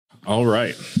All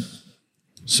right.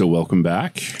 So welcome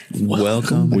back.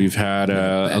 Welcome. We've had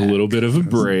a little bit of a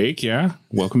break. Yeah.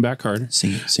 Welcome back, Carter.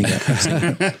 Sing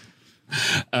it.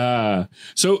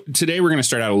 So today we're going to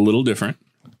start out a little different.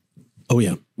 Oh,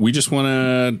 yeah. We just want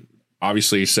to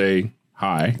obviously say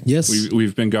hi. Yes.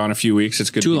 We've been gone a few weeks. It's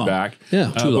good to be back.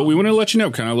 Yeah. But we want to let you know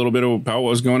kind of a little bit about what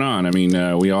was going on. I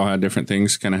mean, we all had different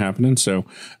things kind of happening. So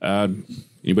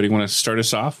anybody want to start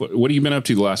us off? What have you been up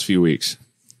to the last few weeks?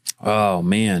 Oh,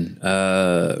 man.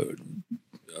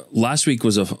 Last week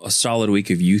was a solid week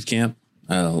of youth camp.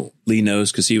 Lee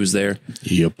knows because he was there.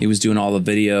 Yep. He was doing all the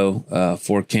video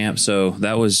for camp. So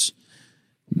that was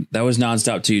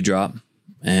nonstop tee drop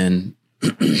and,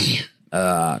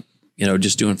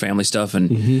 just doing family stuff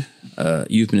and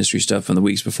youth ministry stuff in the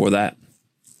weeks before that.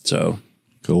 So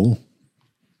cool.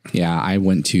 Yeah, I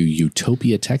went to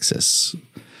Utopia, Texas.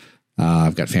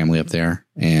 I've got family up there,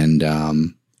 and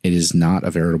it is not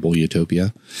a veritable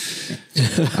utopia.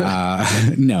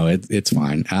 No, it's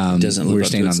fine. Doesn't look we were up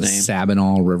staying to on its the name.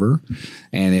 Sabinal River,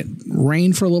 and it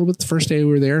rained for a little bit the first day we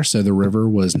were there. So the river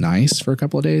was nice for a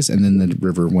couple of days, and then the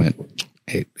river went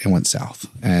south,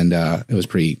 and it was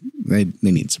pretty. They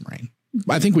need some rain.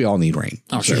 I think we all need rain.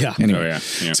 Oh, sure. Yeah. Anyway,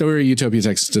 Yeah. so we were at Utopia,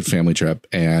 Texas, did a family trip,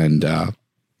 and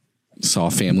saw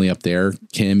family up there,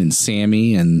 Kim and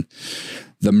Sammy and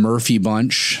the Murphy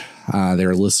bunch.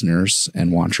 They're listeners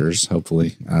and watchers,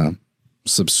 hopefully,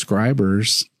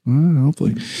 subscribers,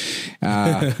 hopefully.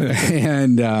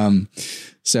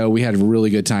 So we had a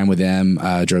really good time with them.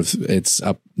 It's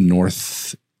up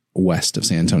northwest of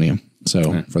San Antonio.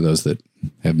 So for those that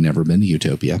have never been to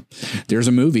Utopia, there's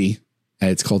a movie.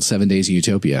 It's called 7 Days of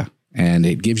Utopia, and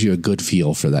it gives you a good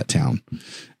feel for that town.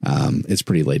 It's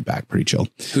pretty laid back, pretty chill.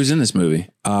 who's in this movie?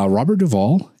 Robert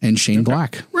Duvall and Shane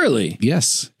Black. Really?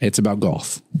 Yes, it's about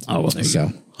golf. Oh, well, there you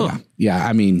go. So yeah.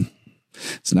 I mean,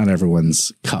 it's not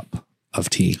everyone's cup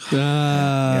of tea.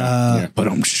 But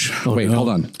wait, hold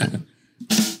on.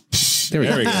 There we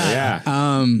go. Yeah.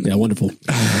 Yeah, wonderful.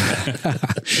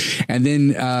 And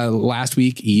then last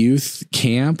week, youth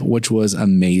camp, which was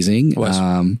amazing.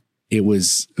 It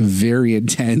was very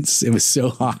intense. It was so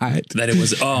hot. That it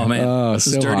was, oh, man. It was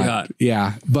so dirty hot.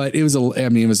 Yeah. But it was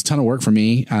a ton of work for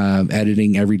me,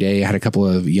 editing every day. I had a couple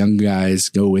of young guys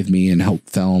go with me and help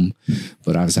film,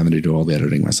 but I was having to do all the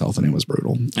editing myself, and it was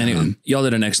brutal. And y'all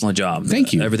did an excellent job.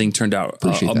 Thank you. Everything turned out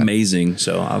Appreciate that. amazing.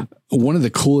 So one of the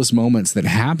coolest moments that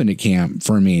happened at camp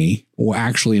for me will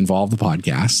actually involve the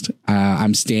podcast.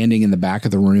 I'm standing in the back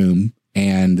of the room,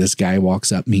 and this guy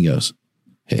walks up and he goes,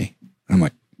 "Hey." I'm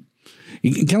like,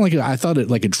 kind of like I thought it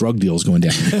like a drug deal was going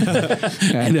down.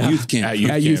 And, youth camp.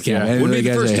 At youth camp. Yeah. And Wouldn't be the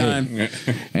guys first say, time. "Hey."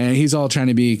 And he's all trying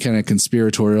to be kind of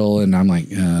conspiratorial. And I'm like,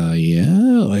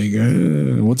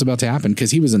 what's about to happen?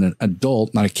 Because he was an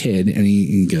adult, not a kid. And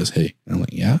he goes, "Hey." And I'm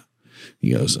like, "Yeah."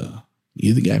 He goes,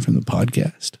 "You the guy from the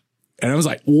podcast?" And I was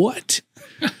like, "What?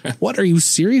 What? Are you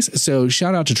serious?" So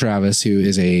shout out to Travis, who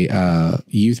is a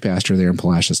youth pastor there in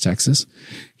Palacios, Texas.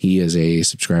 He is a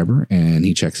subscriber, and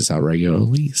he checks us out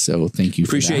regularly. So thank you for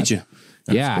Appreciate that. you.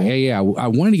 Yeah. I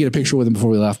wanted to get a picture with him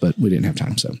before we left, but we didn't have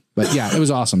time. So, but yeah, it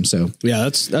was awesome. So Yeah,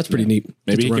 that's pretty neat.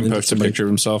 Maybe Get he to run can into post a somebody. picture of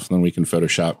himself, and then we can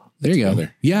Photoshop. there you go.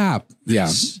 together. Yeah.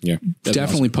 Yeah.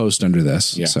 Definitely post under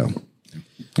this. Yeah. So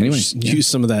anyway, Use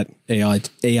some of that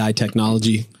AI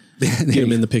technology. Get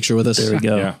him in the picture with us. There we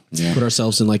go. Yeah. Put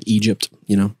ourselves in like Egypt,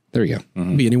 there you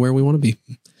go. Be anywhere we want to be.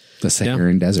 The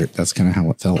Saharan desert. That's kind of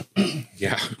how it felt.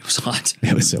 Yeah. It was hot.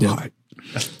 It was so hot.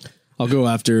 I'll go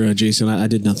after Jason. I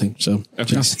did nothing. So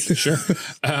Okay. Sure.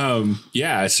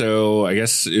 Yeah. So I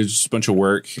guess it was just a bunch of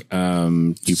work.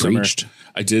 You preached?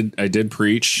 I did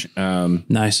preach.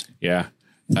 Nice. Yeah.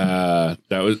 That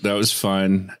was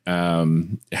fun.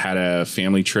 Had a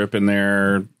family trip in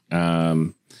there.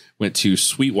 Went to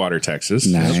Sweetwater, Texas.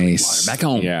 Nice. Back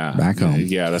home. Yeah. Back home.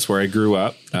 Yeah. That's where I grew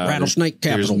up. Rattlesnake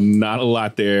There's capital. not a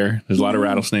lot there. There's a lot of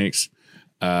rattlesnakes.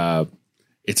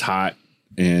 It's hot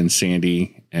and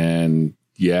sandy, and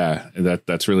yeah,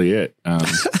 that's really it.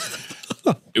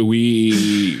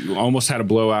 We almost had a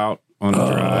blowout on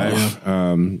the drive.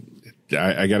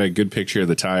 I got a good picture of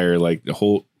the tire, like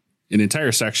an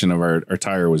entire section of our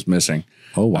tire was missing.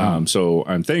 Oh, wow. So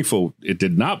I'm thankful it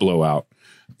did not blow out.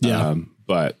 Yeah.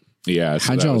 But yeah.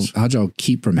 So How'd y'all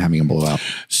keep from having a blowout?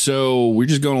 So we're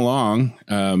just going along,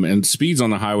 and speeds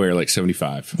on the highway are like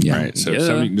 75. Yeah. Right. So Yeah.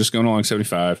 70, just going along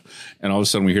 75. And all of a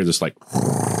sudden we hear this like,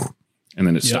 and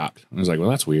then it stopped. I was like, well,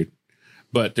 that's weird.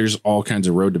 But there's all kinds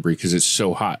of road debris because it's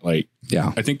so hot. Like,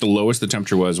 Yeah. I think the lowest the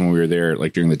temperature was when we were there,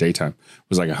 like during the daytime,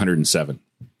 was like 107.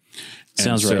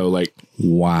 Sounds so, right. like,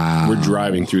 Wow. we're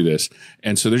driving through this.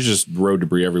 And so there's just road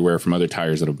debris everywhere from other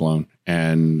tires that have blown.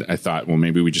 And I thought, well,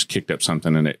 maybe we just kicked up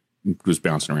something and it was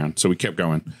bouncing around. So we kept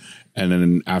going. And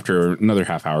then after another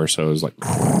half hour or so, it was like,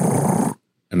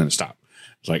 and then it stopped.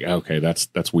 It's like, okay,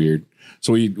 that's weird.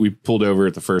 So we pulled over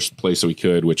at the first place that we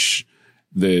could, which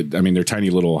they're tiny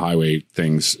little highway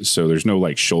things. So there's no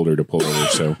like shoulder to pull over.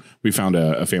 So we found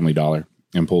a Family Dollar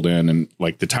and pulled in, and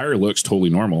like the tire looks totally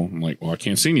normal. I'm like, well, I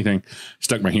can't see anything.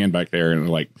 Stuck my hand back there, and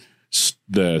like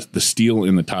the steel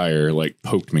in the tire like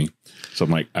poked me. So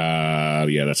I'm like,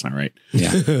 yeah, that's not right.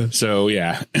 Yeah. So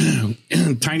yeah,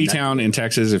 tiny town in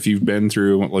Texas. If you've been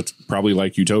through, it's probably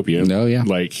like Utopia. Oh, yeah.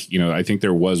 Like, I think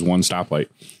there was one stoplight.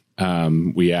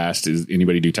 We asked, does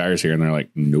anybody do tires here? And they're like,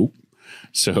 nope.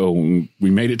 So we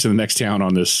made it to the next town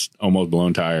on this almost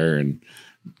blown tire and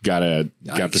got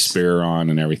the spare on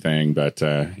and everything. But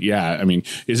yeah, I mean,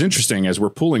 it's interesting as we're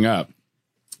pulling up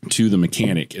to the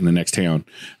mechanic in the next town.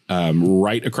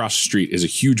 Right across the street is a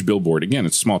huge billboard. Again,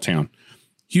 it's a small town.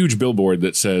 Huge billboard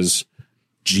that says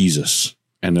Jesus.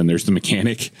 And then there's the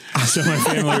mechanic. So my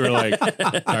family were like,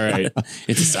 all right.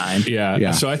 It's a sign. Yeah.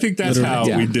 Yeah. So I think that's how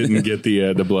we didn't get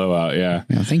the blowout. Yeah.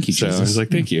 Yeah, thank you, So Jesus. I was like,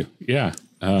 thank you. Yeah.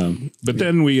 But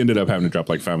then we ended up having to drop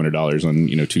like $500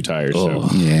 on, 2 tires. So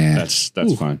Yeah. that's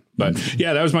fine. But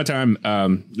yeah, that was my time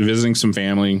visiting some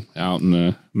family out in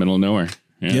the middle of nowhere.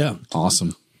 Yeah.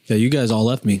 Awesome. Yeah. You guys all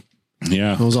left me.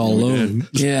 Yeah. I was all alone.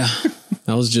 Yeah.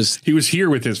 I was just, He was here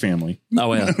with his family. Oh,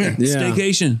 well.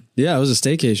 Staycation. yeah, it was a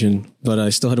staycation, but I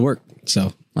still had to work.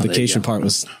 So there you vacation go. part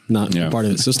was not part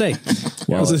of it. So stay.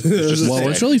 Well,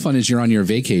 what's really fun is you're on your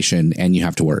vacation and you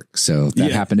have to work. So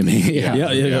that happened to me.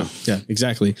 Yeah,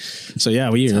 exactly. So yeah,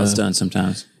 we It's done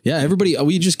sometimes. yeah, everybody,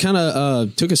 we just kind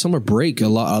of took a summer break. A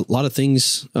lot of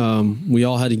things we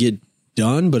all had to get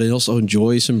done, but I also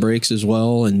enjoy some breaks as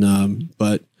well. And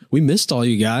but we missed all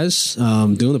you guys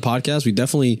doing the podcast. We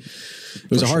definitely, it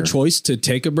was a hard choice to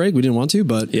take a break. We didn't want to,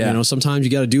 but sometimes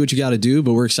you got to do what you got to do.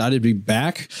 But we're excited to be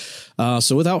back.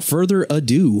 So without further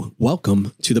ado,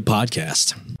 welcome to the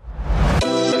podcast.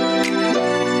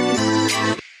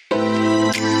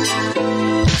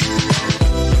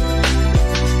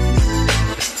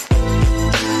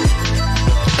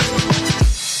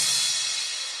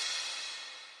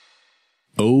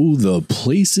 Oh, the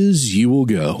places you will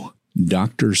go.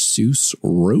 Dr. Seuss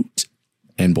wrote,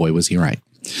 and boy, was he right.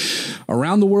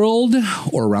 Around the world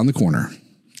or around the corner.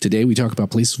 Today we talk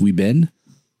about places we've been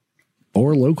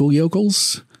or local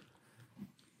yokels.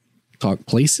 Talk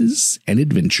places and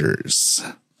adventures.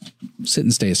 Sit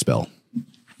and stay a spell.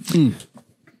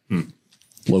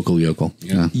 Local yokel.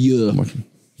 Yeah.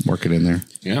 Work it in there.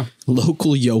 Yeah.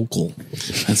 Local yokel.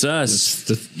 That's us.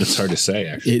 That's hard to say,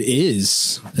 actually. It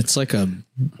is. It's like one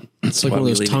of we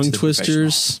those leave it tongue to the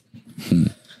twisters.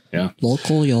 Yeah.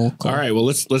 Local yokel. All right. Well,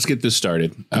 let's get this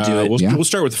started. it. We'll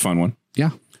start with the fun one.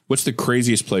 Yeah. What's the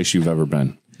craziest place you've ever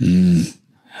been?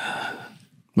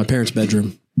 My parents'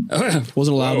 bedroom.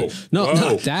 Wasn't allowed. No,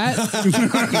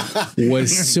 That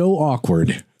was so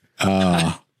awkward.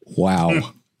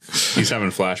 Wow. He's having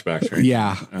flashbacks, right?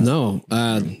 Yeah. no.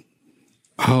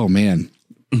 Oh, man.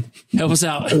 Help us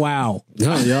out. Wow.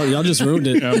 No, y'all just ruined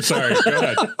it. I'm sorry. Go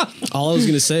ahead. All I was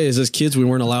going to say is as kids, we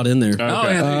weren't allowed in there. Oh,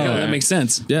 yeah, there you go. That makes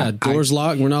sense. Yeah, doors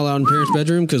locked. We're not allowed in parents'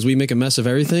 bedroom because we make a mess of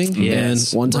everything.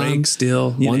 Yes. And one time, Break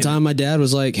still. one time my dad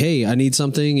was like, hey, I need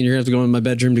something and you're going to have to go in my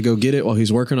bedroom to go get it while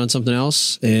he's working on something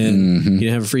else. And he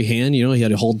didn't have a free hand. He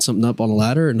had to hold something up on a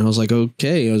ladder. And I was like,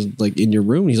 okay. I was like, in your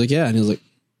room? And he's like, yeah. And he was like,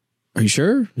 are you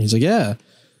sure? And he's like, yeah.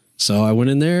 So I went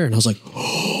in there and I was like,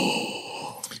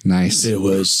 Nice. it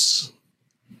was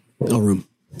a room.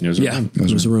 It was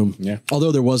It was a room. Yeah.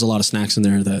 Although there was a lot of snacks in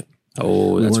there that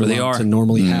Oh, we that's weren't where they allowed are. to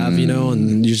normally have,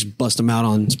 and you just bust them out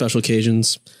on special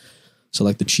occasions. So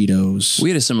like the Cheetos. We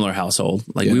had a similar household.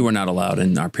 Like we were not allowed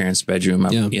in our parents' bedroom.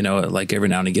 Like every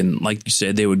now and again, like you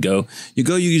said, they would go, you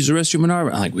use the restroom in our,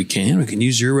 I'm like, we can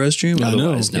use your restroom.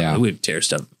 Otherwise, no, we would tear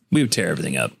stuff. We would tear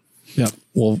everything up. Yeah.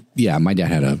 Well, yeah, my dad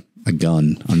had a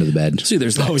gun under the bed. See,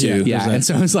 there's that too. Yeah. And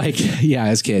so I was like,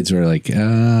 as kids, we're like,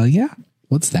 yeah,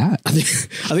 what's that? I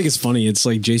think it's funny. It's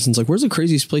like Jason's like, where's the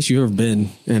craziest place you've ever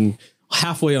been? And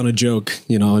halfway on a joke,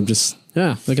 I'm just,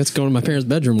 I got to go to my parents'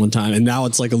 bedroom one time. And now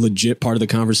it's like a legit part of the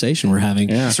conversation we're having.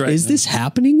 Yeah, that's right. Is this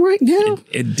happening right now?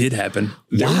 It did happen.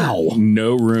 Wow.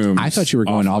 No room. I thought you were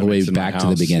going all the way back to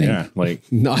the beginning. Yeah. Like,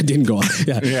 No, I didn't go.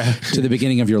 Yeah. To the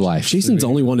beginning of your life. Jason's the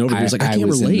only one over here. He's like, I can't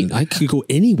relate. I could go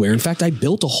anywhere. In fact, I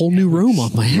built a whole new room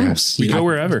off my house. we go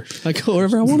wherever. I go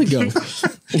wherever I want to go.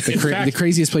 The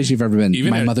craziest place you've ever been,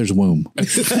 my mother's womb.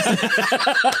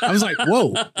 I was like,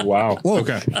 whoa. Wow. Whoa.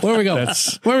 Okay. Where are we going?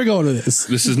 Where are we going with this?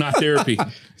 This is not therapy. therapy.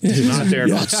 It's not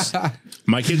therapy. Yes.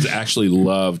 My kids actually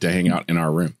love to hang out in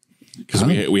our room because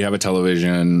we have a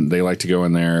television. They like to go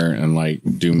in there and like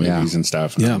do movies and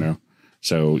stuff. I don't know.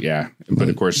 So yeah, but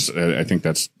of course, I think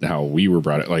that's how we were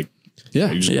brought up. Like,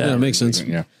 that makes sense.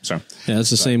 Yeah, so it's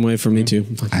the same way for me too.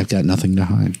 I've got nothing to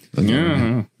hide.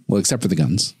 Well, except for the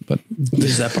guns, but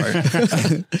there's that part.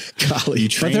 Golly,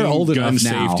 but they're old enough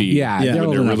now. Safety. Yeah, they're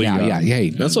old enough now. Yeah, hey,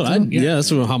 that's what that's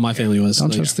how my family was.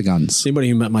 Don't touch the guns. Anybody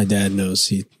who met my dad knows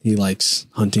he likes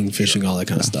hunting, fishing, all that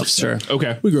kind of stuff. Sure.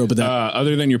 Okay. We grew up with that.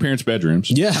 Other than your parents'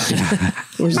 bedrooms. Yeah.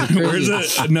 Where's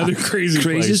another crazy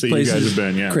place that you guys have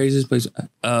been? Yeah. Craziest place.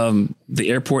 The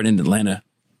airport in Atlanta.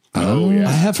 Oh yeah.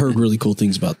 I have heard really cool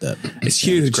things about that. It's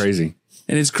huge. It's crazy.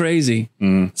 And it's crazy.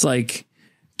 It's like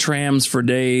trams for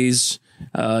days.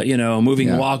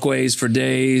 Moving walkways for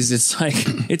days. It's like,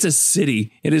 it's a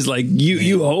city. It is like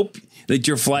you hope that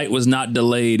your flight was not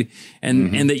delayed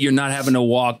and that you're not having to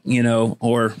walk,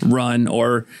 or run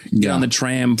or get on the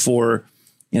tram for,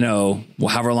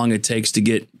 however long it takes to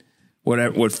get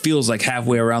what feels like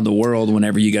halfway around the world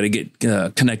whenever you got to get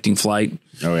connecting flight.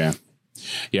 Oh yeah.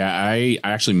 Yeah. I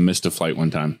actually missed a flight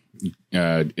one time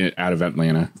out of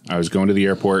Atlanta. I was going to the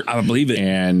airport. I believe it.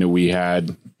 And we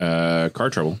had car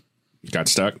trouble. Got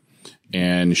stuck,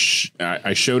 and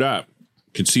I showed up,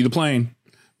 could see the plane,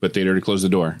 but they'd already closed the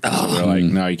door. So we're like,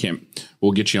 no, you can't.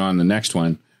 We'll get you on the next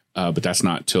one, but that's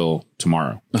not till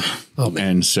tomorrow.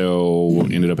 And so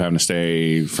ended up having to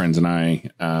stay. Friends and I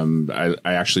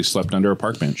actually slept under a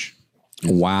park bench.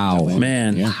 Wow,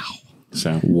 man! Yeah.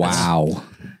 So wow,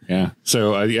 yeah.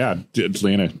 So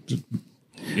Atlanta,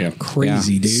 yeah,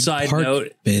 crazy dude. Side park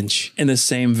note, bench. In the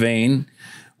same vein,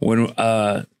 when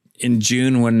in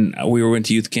June, when we went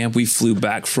to youth camp, we flew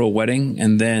back for a wedding,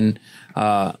 and then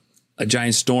a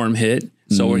giant storm hit.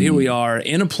 So here we are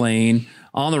in a plane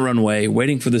on the runway,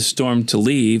 waiting for the storm to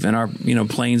leave, and our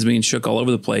planes being shook all over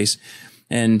the place.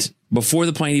 And before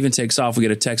the plane even takes off, we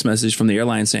get a text message from the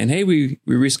airline saying, "Hey, we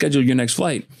rescheduled your next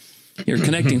flight, your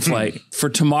connecting flight for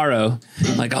tomorrow."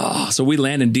 Like, so we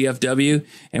land in DFW,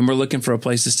 and we're looking for a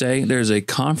place to stay. There's a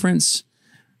conference,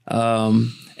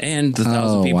 and the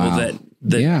 1,000 people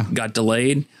that got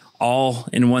delayed, all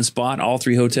in one spot, all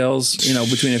 3 hotels,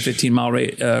 between a 15-mile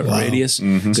radius.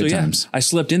 So times. I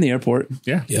slept in the airport.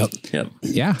 yeah, Yep.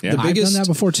 Yeah. I've done that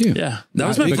before too. Yeah. That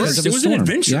was my first. It was an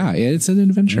adventure. Yeah, it's an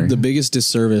adventure. The biggest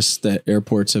disservice that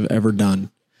airports have ever done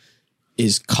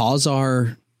is cause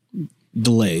our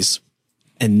delays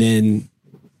and then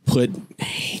put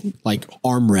like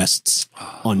armrests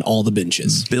on all the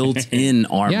benches. Built-in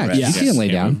armrests. Yeah, you can't lay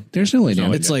down. There's no lay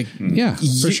down. It's like,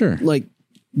 for sure. Like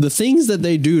the things that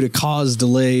they do to cause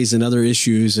delays and other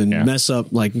issues and mess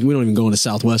up, like we don't even go into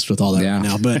Southwest with all that right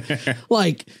now, but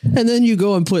like, and then you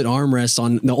go and put armrests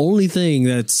on the only thing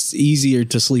that's easier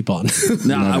to sleep on.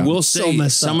 Now I will say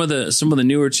some of the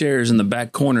newer chairs in the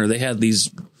back corner, they had these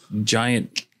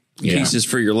giant pieces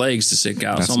for your legs to stick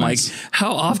out. So I'm like,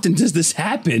 how often does this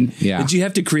happen? That you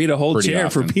have to create a whole chair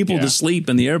for people to sleep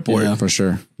in the airport? Yeah, for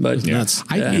sure. But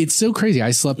it's so crazy.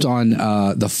 I slept on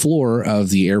the floor of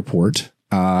the airport.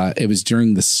 It was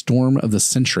during the storm of the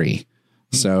century.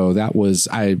 So that was,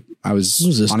 I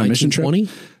was on a mission trip.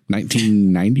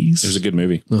 1990s. It was a good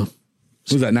movie.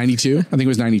 Was that 92? I think it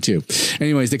was 92.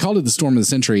 Anyways, they called it the storm of the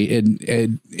century.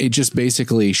 It just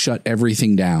basically shut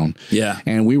everything down. Yeah.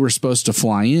 And we were supposed to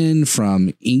fly in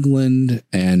from England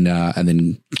and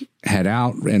then head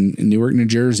out in Newark, New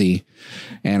Jersey.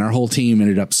 And our whole team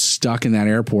ended up stuck in that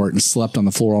airport and slept on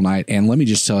the floor all night. And let me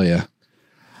just tell you,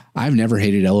 I've never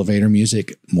hated elevator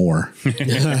music more.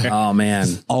 Oh man,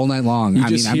 all night long.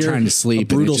 I'm trying to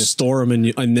sleep. A brutal storm,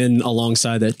 and then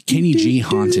alongside that, Kenny G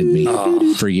haunted me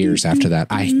for years after that.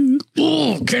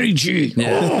 Kenny G.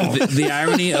 Yeah. The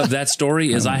irony of that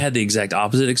story is I had the exact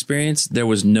opposite experience. There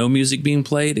was no music being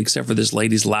played except for this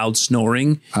lady's loud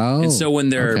snoring. Oh, and so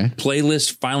when their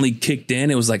playlist finally kicked in,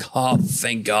 it was like, oh,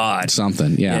 thank God.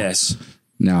 Something. Yeah. Yes.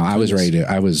 No, I was ready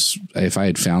to, if I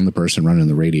had found the person running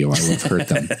the radio, I would have hurt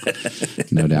them.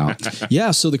 No doubt.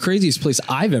 Yeah. So the craziest place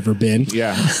I've ever been.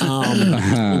 Yeah.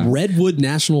 Redwood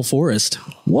National Forest.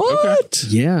 What? Okay.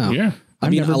 Yeah. Yeah. I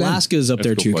mean, Alaska is up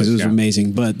there too, because it was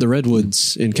amazing, but the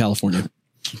Redwoods in California.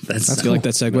 That's cool. You like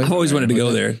that segue? I've always wanted to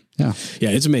go there. Yeah.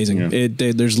 Yeah. It's amazing.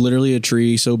 Yeah. There's literally a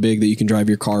tree so big that you can drive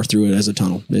your car through it as a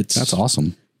tunnel. That's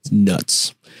awesome. It's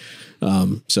nuts. We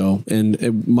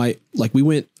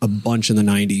went a bunch in the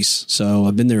 90s. So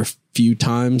I've been there a few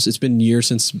times. It's been years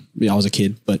since I was a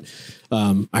kid, but,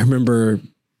 I remember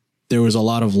there was a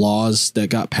lot of laws that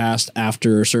got passed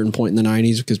after a certain point in the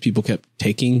 90s because people kept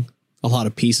taking a lot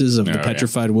of pieces of the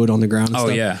petrified wood on the ground. And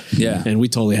stuff. Yeah. And we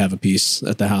totally have a piece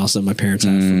at the house that my parents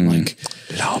had from like,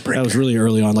 that was really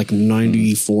early on, like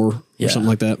 94 or something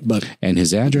like that. But and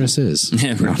his address is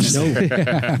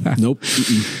nope.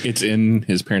 It's in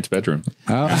his parents' bedroom.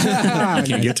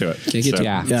 Can't get to it. Can't get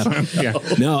to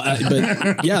it. No,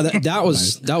 but yeah, that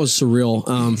was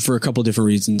surreal for a couple of different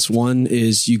reasons. One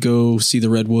is you go see the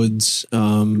redwoods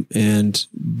and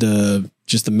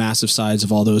just the massive size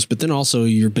of all those, but then also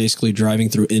you're basically driving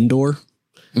through indoor.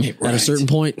 At a certain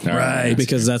point, right?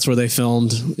 Because that's where they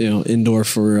filmed, indoor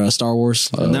for Star Wars,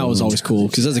 and that was always cool.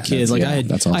 Because as a kid,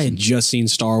 I had just seen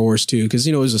Star Wars too, because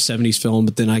it was a '70s film,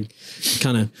 but then I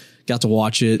kind of got to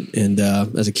watch it, and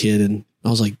as a kid, and I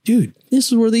was like, dude,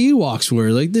 this is where the Ewoks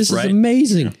were. Like, this is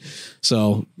amazing. Yeah.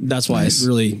 So that's why it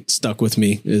really stuck with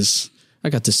me. Is I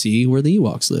got to see where the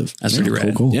Ewoks live. That's pretty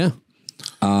rad. Cool. Yeah.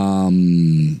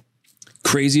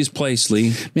 Craziest place,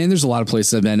 Lee? Man, there's a lot of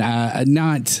places I've been.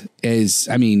 Not as,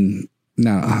 I don't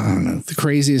know. The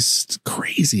craziest.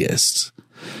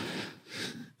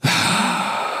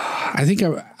 I think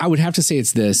I would have to say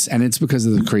it's this, and it's because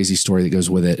of the crazy story that goes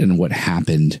with it and what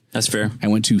happened. That's fair. I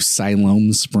went to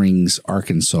Siloam Springs,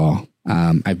 Arkansas.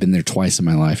 I've been there twice in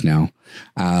my life now.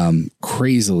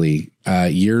 Crazily,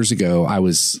 years ago, I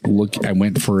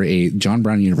went for John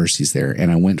Brown University's there,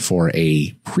 and I went for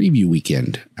a preview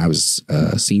weekend. I was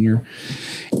a senior,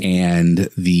 and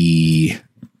the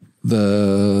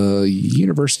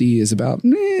university is about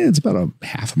a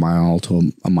half a mile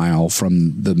to a mile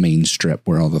from the main strip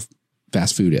where all the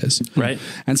fast food is. Right.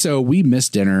 And so we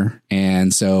missed dinner.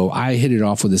 And so I hit it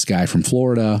off with this guy from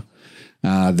Florida.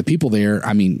 The people there,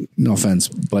 no offense,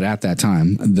 but at that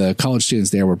time, the college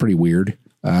students there were pretty weird.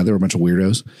 They were a bunch of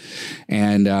weirdos.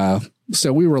 And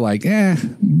so we were like,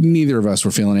 neither of us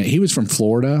were feeling it. He was from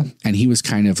Florida, and he was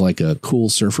kind of like a cool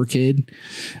surfer kid,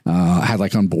 had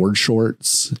like on board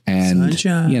shorts and,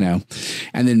 Sunshine.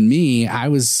 And then me, I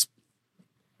was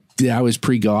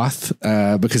pre-goth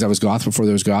because I was goth before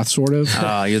there was goth, sort of.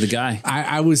 Oh, you're the guy.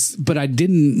 I was, but I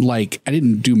didn't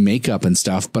do makeup and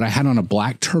stuff, but I had on a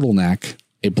black turtleneck,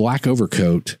 a black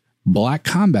overcoat, black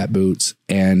combat boots,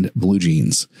 and blue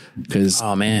jeans. Because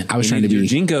I was trying to be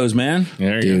Jinkos, man.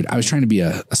 Dude, I was trying to be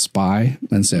a spy,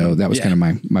 and so that was kind of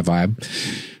my vibe.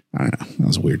 I don't know. I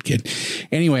was a weird kid.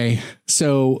 Anyway,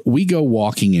 so we go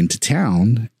walking into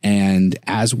town, and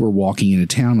as we're walking into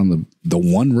town on the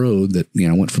one road that,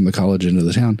 went from the college into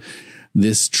the town,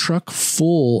 this truck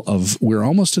full of, we're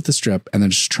almost at the strip, and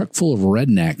this truck full of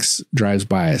rednecks drives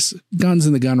by us, guns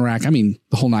in the gun rack. The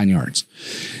whole 9 yards.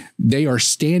 They are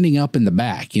standing up in the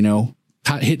back,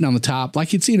 hitting on the top,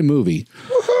 like you'd see in a movie.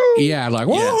 Woo-hoo! Yeah. Like,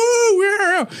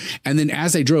 whoa, and then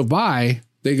as they drove by,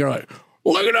 they go like,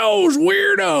 look at those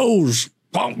weirdos.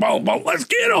 Boom, boom, boom. Let's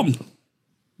get them.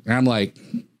 And I'm like,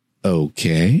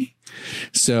 okay.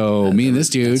 So me and this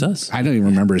dude, I don't even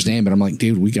remember his name, but I'm like,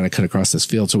 dude, we got to cut across this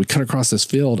field. So we cut across this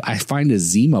field. I find a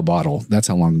Zima bottle. That's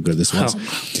how long ago this was.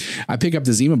 I pick up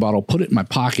the Zima bottle, put it in my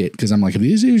pocket, because I'm like, if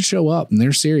these dudes show up and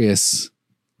they're serious,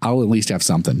 I'll at least have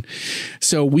something.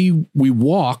 So we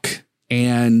walk,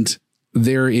 and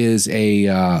there is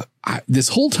this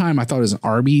whole time I thought it was an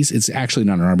Arby's. It's actually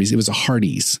not an Arby's. It was a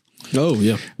Hardee's. Oh,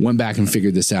 yeah. Went back and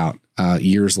figured this out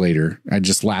years later. I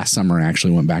just last summer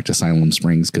actually went back to Siloam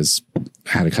Springs because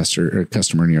I had a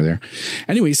customer near there.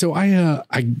 Anyway, so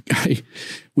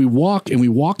we walk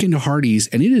into Hardee's,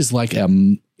 and it is like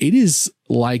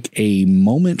a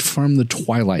moment from the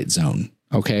Twilight Zone.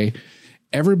 Okay.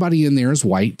 Everybody in there is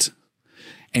white,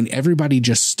 and everybody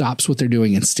just stops what they're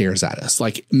doing and stares at us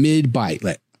like mid-bite.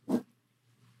 Like,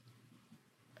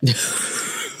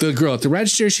 the girl at the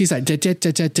register, she's like, da, da,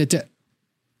 da, da, da, da.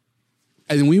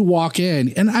 And then we walk in,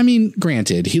 and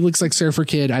granted, he looks like surfer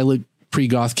kid. I look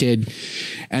pre-goth kid.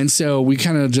 And so we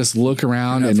kind of just look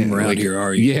around. Not from around here,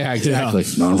 are you? Yeah, exactly.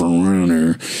 Yeah. Not from around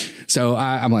here. So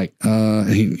I'm like, and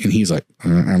he's like,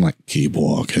 I'm like, keep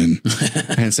walking.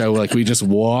 And so we just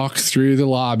walk through the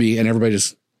lobby, and everybody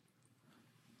just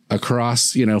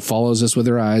across, follows us with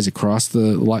their eyes across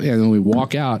the lobby. And then we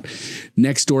walk out.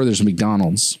 Next door, there's a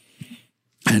McDonald's.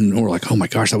 And we're like, oh my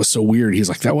gosh, that was so weird. He's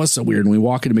like, that was so weird. And we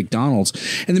walk into McDonald's.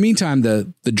 In the meantime,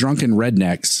 the drunken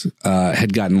rednecks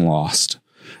had gotten lost.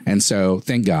 And so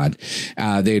thank God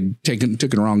they'd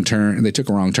took a wrong turn. They took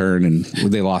a wrong turn and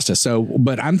they lost us. So,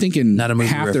 but I'm thinking not a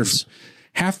movie reference.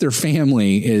 Half their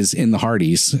family is in the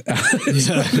Hardee's.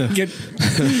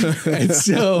 And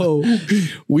so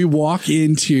we walk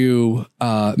into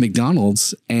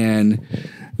McDonald's, and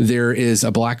there is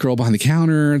a black girl behind the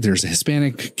counter. There's a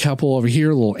Hispanic couple over here,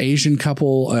 a little Asian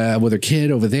couple with a kid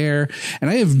over there. And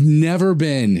I have never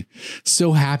been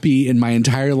so happy in my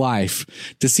entire life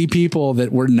to see people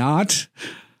that were not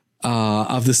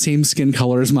of the same skin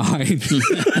color as mine.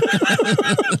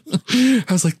 I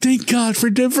was like, thank God for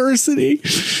diversity.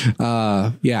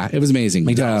 Yeah, it was amazing.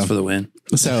 McDonald's for the win.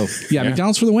 So yeah,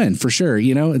 McDonald's for the win for sure.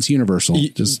 You know, it's universal.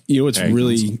 What's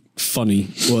really funny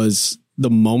was the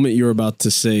moment you were about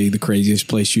to say the craziest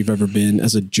place you've ever been.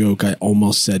 As a joke, I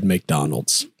almost said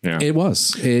McDonald's. Yeah. It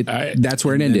was. That's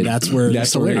where it ended. That's where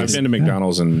I've been to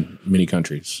McDonald's in many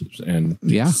countries, and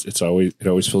it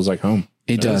always feels like home.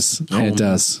 It does. It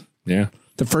does. Yeah.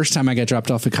 The first time I got dropped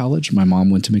off at college, my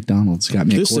mom went to McDonald's, got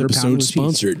me a quarter pounder with cheese. This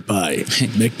episode sponsored by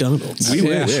McDonald's. We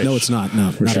wish. No, it's not.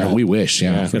 No, for sure. We wish.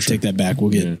 Yeah. Let's take that back. We'll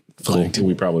get flagged. Cool.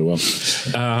 We probably will.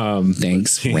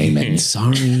 Thanks, Raymond.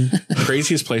 Sorry.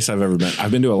 Craziest place I've ever been. I've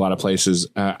been to a lot of places.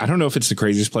 I don't know if it's the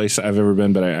craziest place I've ever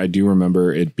been, but I do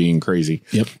remember it being crazy.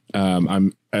 Yep.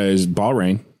 I'm as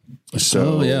Bahrain.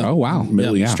 So, oh wow.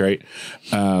 Middle East, right?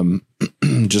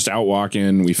 Just out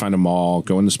walking. We find a mall,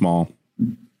 go in this mall.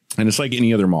 And it's like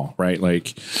any other mall, right?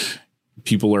 Like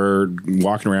people are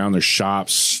walking around, there's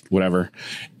shops, whatever.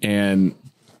 And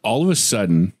all of a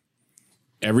sudden,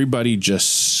 everybody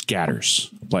just scatters,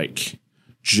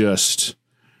 just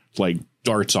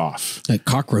darts off. Like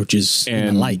cockroaches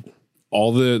in the light.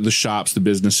 All the shops, the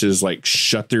businesses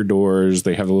shut their doors.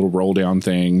 They have the little roll down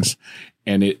things.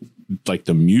 And it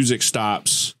the music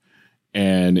stops.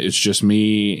 And it's just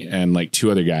me and two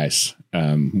other guys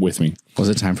with me. Was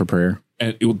it time for prayer?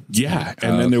 And and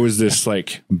then there was this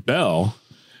bell,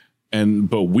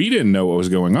 but we didn't know what was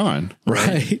going on.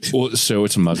 Right. Well, so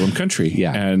it's a Muslim country.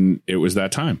 Yeah. And it was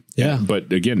that time. Yeah.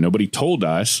 But again, nobody told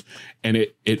us. And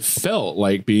it felt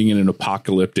like being in an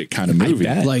apocalyptic kind of movie.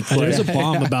 There's a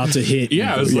bomb about to hit.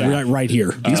 Yeah. It was right here.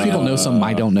 These people know something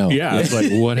I don't know. Yeah. It's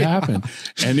what happened?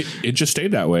 And it just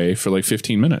stayed that way for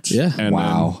 15 minutes. Yeah. And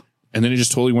wow. And then it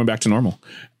just totally went back to normal.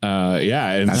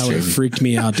 And that would have freaked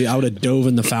me out, dude. I would have dove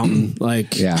in the fountain. I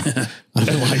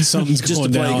feel like something's just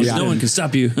going down. No one can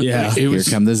stop you. Yeah. Here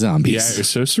come the zombies. Yeah, it was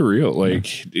so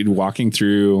surreal. Walking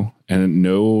through and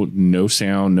no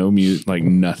sound, no music,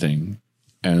 nothing.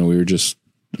 And we were just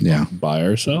by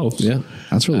ourselves. Yeah.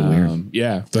 That's really weird.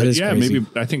 Yeah. That is crazy. Maybe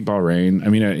I think Bahrain. I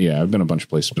mean, I've been a bunch of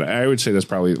places, but I would say that's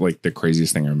probably the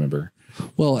craziest thing I remember.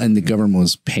 Well, and the government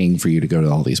was paying for you to go to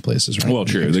all these places, right? Well,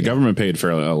 true. The government paid for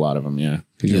a lot of them. Yeah.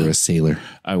 Because you were a sailor.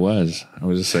 I was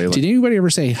a sailor. Did anybody ever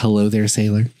say hello there,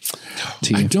 sailor?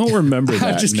 To you? I don't remember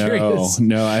that. I'm just curious.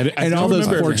 No. And all those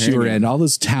ports you were in, all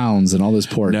those towns and all those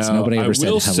ports. Nobody ever said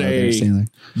hello there, sailor.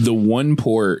 The one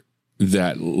port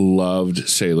that loved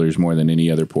sailors more than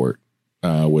any other port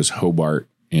was Hobart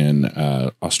in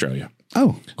Australia.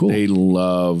 Oh, cool. They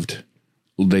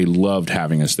loved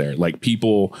having us there.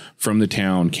 People from the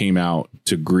town came out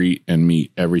to greet and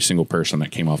meet every single person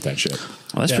that came off that ship.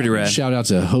 Well, that's pretty rad. Shout out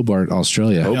to Hobart,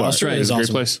 Australia. Hobart, Australia is a great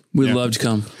awesome. place. We'd love to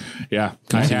come. Yeah.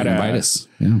 Invite us.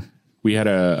 Yeah. We had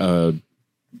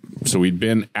so we'd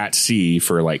been at sea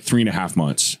for 3.5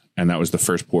 months. And that was the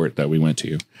first port that we went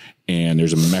to. And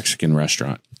there's a Mexican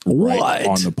restaurant right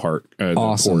on the port.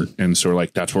 And so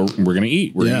that's where we're going to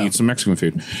eat. We're going to eat some Mexican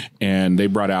food. And they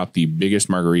brought out the biggest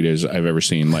margaritas I've ever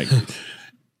seen.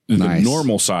 The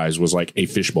normal size was a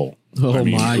fishbowl. Oh,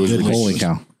 my goodness. Holy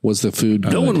cow. Was the food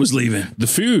No one was leaving. The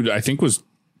food, I think, was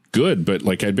good, but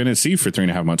I'd been at sea for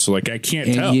 3.5 months. So I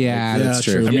can't tell. Yeah, that's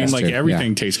true. I mean,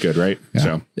 everything tastes good, right? Yeah.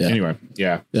 So anyway,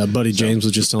 yeah. Yeah, buddy James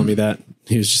was just telling me that.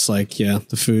 He was just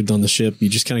the food on the ship, you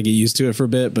just kind of get used to it for a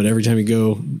bit, but every time you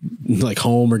go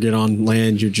home or get on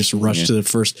land, you're just rushed to the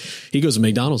first. He goes to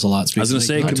McDonald's a lot. I was going to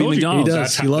say, it could be McDonald's. He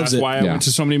does. He loves it. That's why I went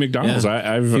to so many McDonald's.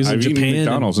 Yeah. I've eaten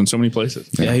McDonald's in so many places.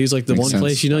 Yeah, he was the one sense.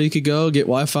 place you could go, get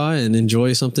Wi-Fi, and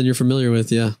enjoy something you're familiar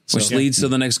with. Yeah. Which leads to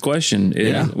the next question.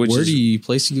 Where do you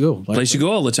place you go? Place you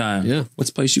go all the time. Yeah.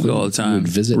 What's place you go all the time? would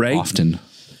visit Ray? often?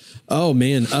 Oh,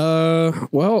 man.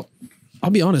 Well, I'll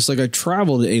be honest. I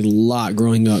traveled a lot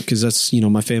growing up because that's,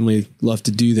 my family loved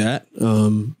to do that.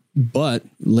 But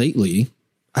lately,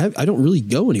 I don't really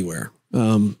go anywhere.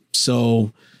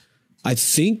 So I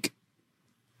think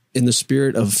in the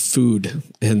spirit of food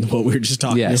and what we were just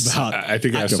talking about. I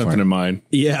think I have something in mind.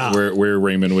 Yeah. Where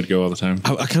Raymond would go all the time.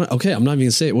 I kind of, okay. I'm not even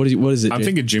gonna say it. What is it? I'm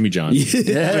thinking Jimmy John's.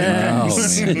 Yeah.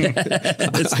 Oh, man.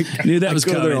 I knew that was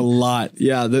I go there a lot.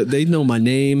 Yeah. They know my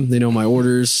name. They know my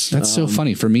orders. That's so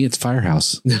funny. For me, it's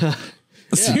Firehouse.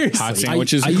 Seriously. Hot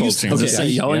sandwiches and cold sandwiches. Okay.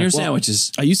 Y'all and your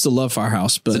sandwiches. I used to love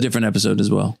Firehouse, but It's a different episode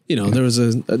as well. there's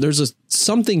a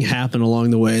something happened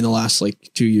along the way in the last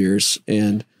 2 years,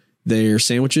 and their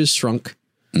sandwiches shrunk.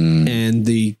 and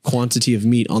the quantity of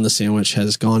meat on the sandwich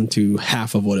has gone to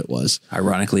half of what it was.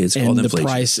 Ironically, it's called inflation. The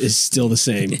price is still the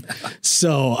same.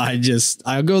 So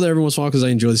I'll go there every once in a while because I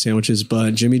enjoy the sandwiches,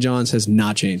 but Jimmy John's has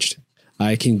not changed.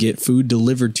 I can get food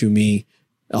delivered to me,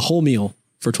 a whole meal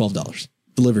for $12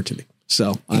 delivered to me.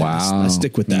 So I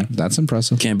stick with that. That's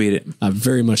impressive. Can't beat it. I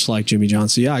very much like Jimmy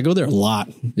John's. So yeah, I go there a lot.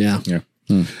 Yeah.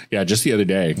 Yeah. Just the other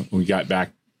day, we got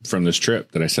back from this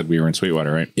trip that I said we were in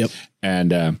Sweetwater, right? Yep.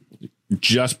 And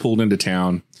just pulled into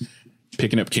town,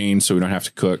 picking up canes so we don't have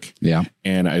to cook. Yeah.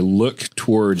 And I look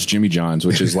towards Jimmy John's,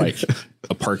 which is like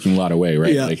a parking lot away,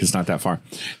 right? Yeah. Like it's not that far.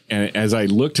 And as I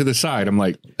look to the side, I'm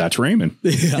like, that's Raymond.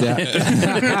 I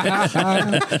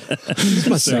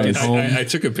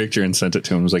took a picture and sent it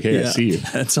to him. I was like, hey, I see you.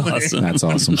 That's awesome. That's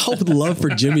awesome. I would love for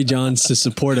Jimmy John's to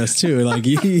support us too. Like,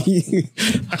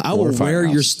 I will wear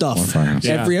your stuff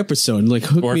every episode. Like,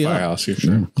 hook me up. Firehouse,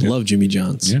 sure. I love Jimmy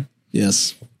John's. Yeah.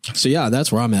 Yes. So yeah,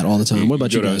 that's where I'm at all the time. What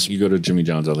about you guys? You go to Jimmy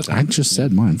John's all the time. I just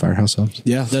said mine, Firehouse Subs.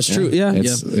 Yeah, that's true. Yeah,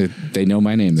 They know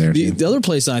my name there. The other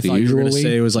place I thought you were going to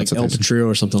say was like El Patrio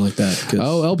or something like that.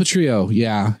 Oh, El Patrio.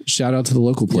 Yeah. Shout out to the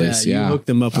local place. Yeah. You hooked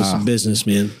them up with some business,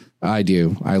 man. I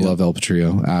do. I love El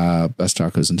Patrio. Best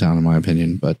tacos in town, in my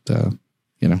opinion. But,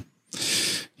 yeah.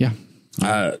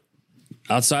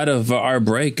 Outside of our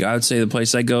break, I would say the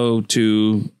place I go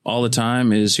to all the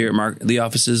time is here at the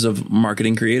offices of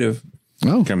Marketing Creative.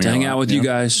 Oh, to hang out with you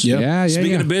guys. Yeah.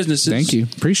 Speaking of businesses. Thank you.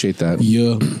 Appreciate that.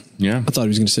 Yeah. I thought he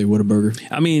was going to say Whataburger.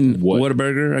 I mean,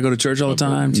 Whataburger. I go to church all the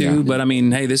time too. Yeah. But I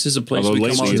mean, hey, this is a place we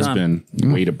come all the time. It's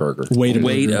been Whataburger.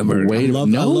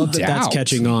 I love that that's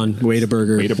catching on.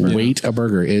 Whataburger. Wait a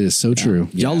burger. It is so true.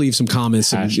 Y'all leave some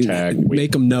comments and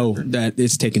make them know that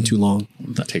it's taking too long.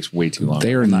 That takes way too long.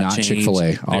 They are not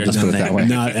Chick-fil-A. I'll just put it that way.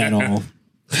 Not at all.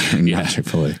 Not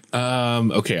Chick-fil-A.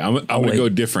 Okay, I'm going to go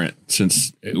different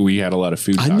since we had a lot of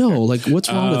food. I know. Like, what's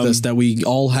wrong with us that we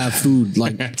all have food?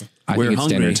 Like, I think it's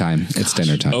dinner time. It's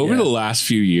dinner time. Over the last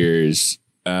few years,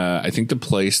 I think the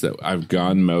place that I've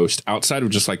gone most outside of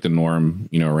just like the norm,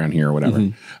 around here or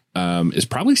whatever, is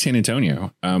probably San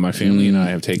Antonio. My family and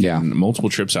I have taken multiple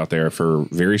trips out there for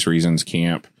various reasons,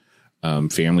 camp,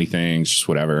 family things, just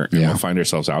whatever. And we'll find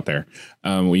ourselves out there.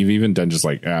 We've even done just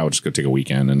like, we'll just go take a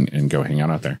weekend and go hang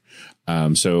out there.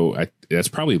 So that's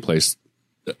probably a place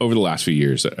over the last few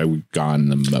years that I've gone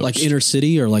the most. Like inner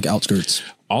city or like outskirts?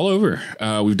 All over.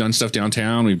 We've done stuff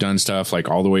downtown. We've done stuff like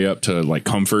all the way up to like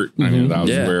Comfort. I mean, that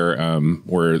was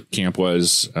where camp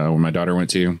was, where my daughter went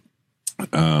to.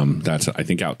 That's, I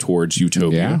think, out towards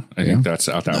Utopia. I think that's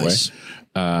out that way.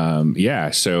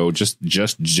 So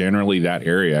just generally that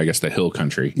area, I guess the hill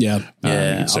country.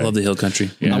 I love the hill country.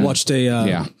 I watched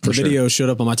a video showed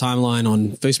up on my timeline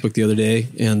on Facebook the other day,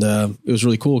 and it was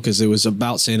really cool because it was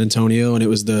about San Antonio, and it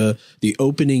was the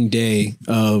opening day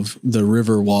of the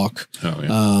River Walk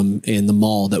and the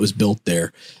mall that was built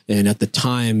there. And at the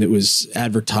time, it was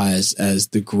advertised as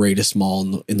the greatest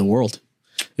mall in the world.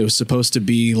 It was supposed to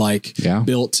be like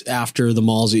built after the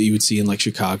malls that you would see in like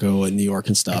Chicago and New York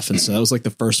and stuff. And so that was like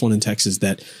the first one in Texas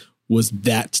that was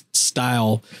that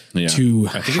style to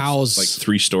house like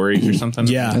 3 stories or something.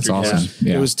 Yeah. That's awesome.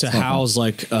 Yeah. It was to house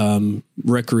like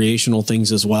recreational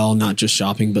things as well, not just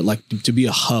shopping, but like to be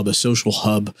a hub, a social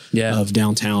hub of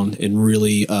downtown and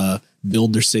really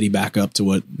build their city back up to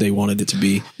what they wanted it to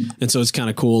be. And so it's kind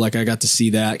of cool. Like I got to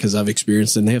see that because I've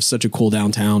experienced it, and they have such a cool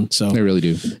downtown. So they really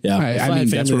do. Yeah. If I had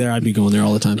family there, I'd be going there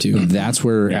all the time too. That's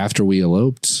where after we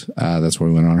eloped, that's where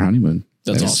we went on our honeymoon.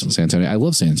 That's awesome. San Antonio. I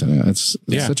love San Antonio. It's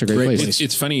such a great place.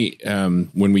 It's funny.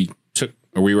 When we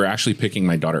were actually picking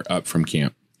my daughter up from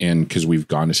camp, and because we've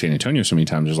gone to San Antonio so many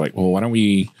times, it's like, well, why don't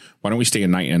we stay a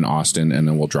night in Austin and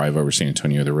then we'll drive over San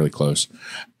Antonio? They're really close.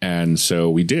 And so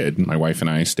we did. My wife and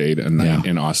I stayed a night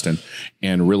in Austin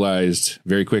and realized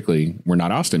very quickly we're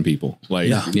not Austin people. Like,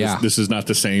 this is not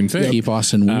the same thing. Keep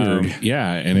Austin weird.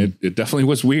 And it definitely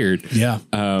was weird. Yeah.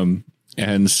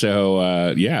 And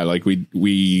so, like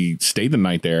we stayed the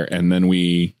night there, and then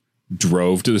we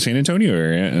drove to the San Antonio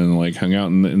area and like hung out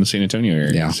in the San Antonio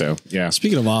area. Yeah. So,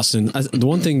 Speaking of Austin, the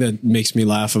one thing that makes me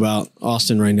laugh about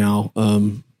Austin right now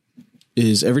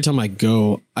is every time I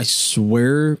go, I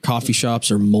swear coffee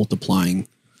shops are multiplying.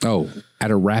 Oh,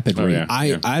 at a rapid rate.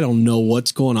 Yeah. I don't know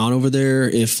what's going on over there.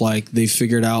 If like they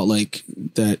figured out like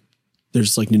that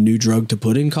there's like a new drug to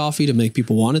put in coffee to make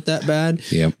people want it that bad.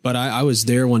 Yeah. But I was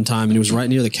there one time, and it was right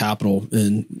near the Capitol,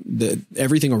 and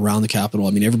everything around the Capitol.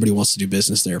 I mean, everybody wants to do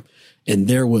business there. And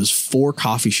there was 4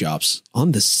 coffee shops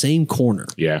on the same corner.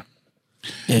 Yeah.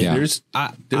 And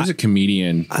There's a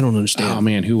comedian. I don't understand. Oh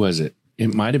man, who was it?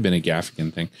 It might've been a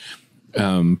Gaffigan thing.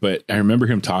 But I remember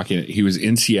him talking. He was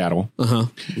in Seattle.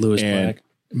 Louis Black.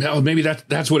 Maybe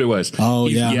that's what it was. Oh,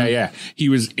 yeah. He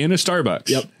was in a Starbucks.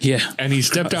 Yep. Yeah. And he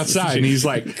stepped outside and he's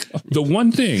like, the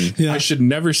one thing I should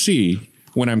never see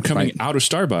when I'm coming out of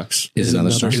Starbucks Is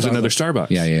another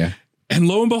Starbucks. Yeah. And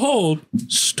lo and behold,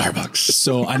 Starbucks.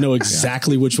 So I know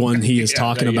exactly which one he is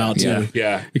talking about too.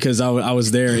 Yeah. Because I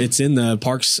was there. It's in the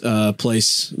Parks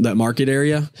place, that market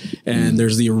area. And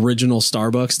there's the original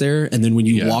Starbucks there. And then when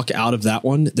you walk out of that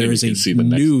one, there is a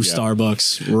new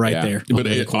Starbucks right there. But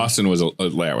Austin was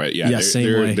same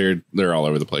way. They're all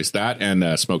over the place. That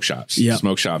and smoke shops. Yep.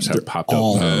 Smoke shops have popped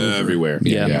up everywhere.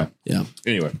 Yeah.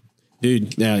 Anyway.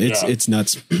 Dude, it's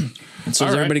nuts. So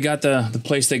has everybody got the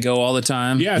place they go all the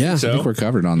time? Yeah, I think so. I think we're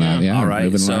covered on that. Yeah. All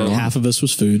right. So half of us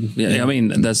was food. Yeah, I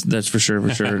mean that's for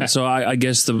sure. So I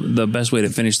guess the best way to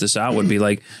finish this out would be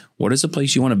like, what is a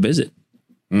place you want to visit?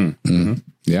 Mm-hmm.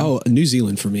 Yeah. Oh, New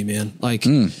Zealand for me, man. Like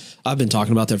I've been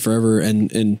talking about that forever,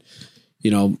 and you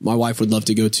know, my wife would love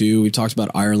to go too. We've talked about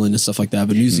Ireland and stuff like that,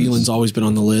 but New Zealand's always been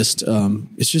on the list.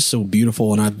 It's just so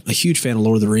beautiful, and I'm a huge fan of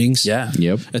Lord of the Rings. Yeah.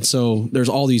 Yep. And so there's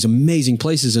all these amazing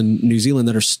places in New Zealand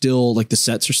that are still, like, the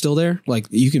sets are still there. Like,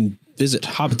 you can visit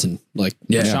Hobbiton. Like,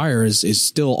 the Shire is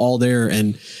still all there.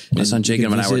 And my son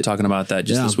Jacob and I were talking about that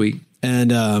just this week.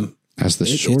 And as the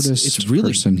shortest it's really,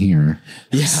 person here.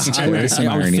 Yeah, I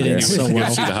fit in so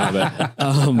well. See the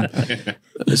Hobbit.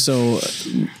 So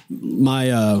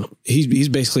my he's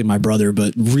basically my brother,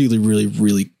 but really, really,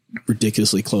 really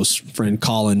ridiculously close friend,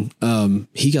 Colin.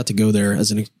 He got to go there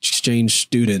as an exchange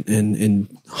student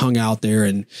and hung out there,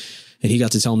 and he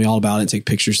got to tell me all about it and take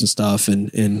pictures and stuff.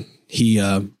 And he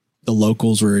the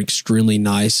locals were extremely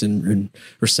nice and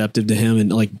receptive to him.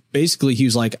 And like basically he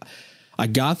was like, I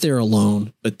got there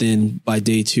alone, but then by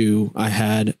day 2, I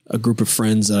had a group of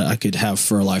friends that I could have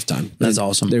for a lifetime. That's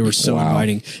awesome. They were so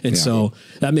inviting. And so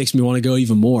that makes me want to go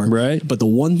even more. Right. But the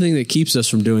one thing that keeps us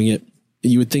from doing it,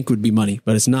 you would think would be money,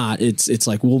 but it's not. It's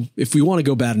like, well, if we want to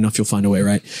go bad enough, you'll find a way.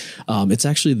 Right. It's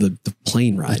actually the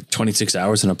plane ride. 26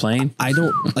 hours in a plane. I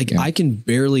don't like, I can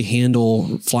barely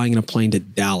handle flying in a plane to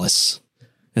Dallas.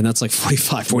 And that's like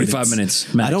 45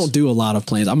 minutes. I don't do a lot of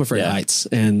planes. I'm afraid of heights,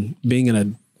 and being in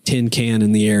a tin can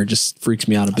in the air just freaks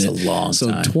me out a bit. That's a long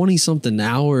time. 20 something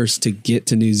hours to get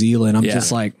to New Zealand. I'm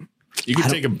just like, you can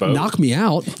take a boat. Knock me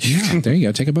out. Yeah, there you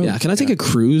go. Take a boat. Yeah, can I take a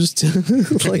cruise to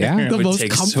the most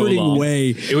comforting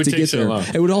way it would to take get so there? long.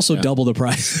 It would also double the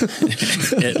price.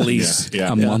 At least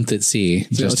a month at sea.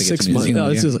 Just to 6 months. No,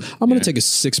 I'm going to take a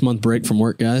 6-month break from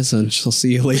work, guys, and I'll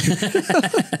see you later.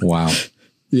 Wow.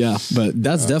 Yeah, but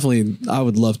that's definitely, I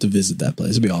would love to visit that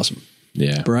place. It'd be awesome.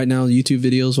 Yeah. But right now, YouTube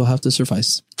videos will have to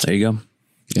suffice. There you go.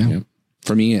 Yeah.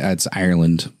 For me, it's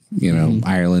Ireland. You know,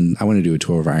 Ireland. I want to do a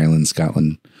tour of Ireland,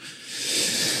 Scotland.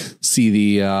 See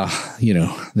the,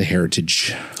 the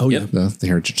heritage. Oh, yeah. The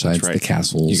heritage sites, the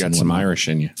castles. You got some Irish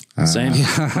in you. Same. You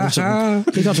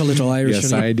got a little Irish.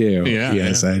 Yes, I do. Yeah.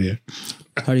 Yes, I do.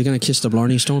 How are you going to kiss the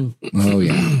Blarney Stone? Oh,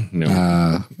 yeah.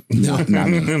 No. Not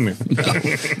me.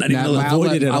 I'll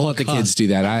let the kids do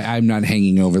that. I'm not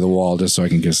hanging over the wall just so I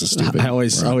can kiss the stupid. I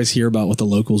always hear about what the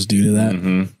locals do to that.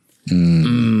 Yeah.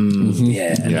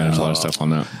 Yeah, there's a lot of stuff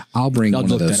on that. I'll bring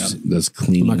one of those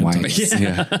clean wines.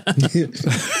 Yeah.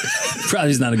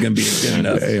 Probably not going to be good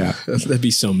enough. Yeah. That'd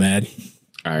be so mad.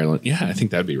 Ireland. Yeah, I think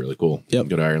that'd be really cool. Yep.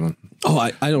 Go to Ireland. Oh,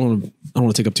 I don't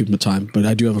want to take up too much time, but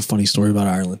I do have a funny story about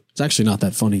Ireland. It's actually not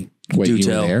that funny. Wait, Do you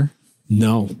tell. were there?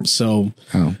 No. So,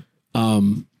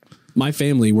 my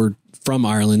family, we're from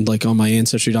Ireland, like on my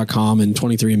ancestry.com and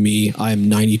 23andMe, I am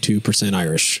 92%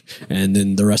 Irish. And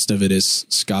then the rest of it is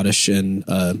Scottish and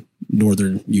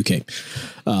Northern UK.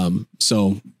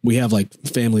 So we have like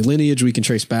family lineage we can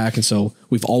trace back. And so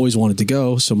we've always wanted to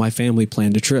go. So my family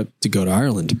planned a trip to go to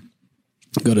Ireland,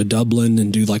 go to Dublin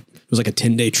and do like, it was like a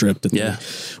 10-day trip that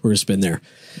we're going to spend there.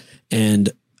 And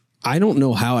I don't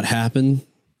know how it happened,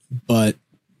 but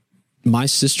my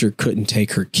sister couldn't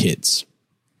take her kids.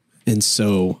 And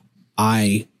so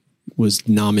I was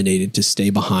nominated to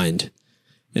stay behind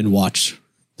and watch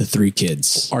the 3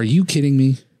 kids. Are you kidding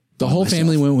me? The whole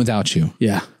family went without you.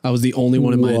 Yeah. I was the only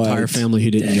one in my entire family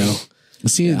who didn't go.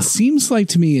 See, it seems like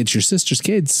to me it's your sister's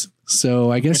kids.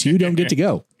 So I guess you don't get to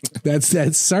go.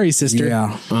 That's sorry, sister.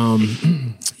 Yeah.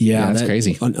 That's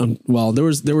crazy. Well,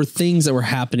 there were things that were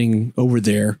happening over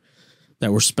there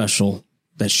that were special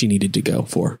that she needed to go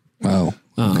for. Oh,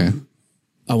 okay.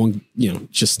 I won't,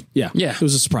 it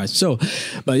was a surprise. So,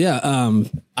 but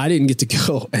I didn't get to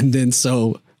go. And then,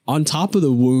 so on top of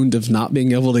the wound of not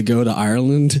being able to go to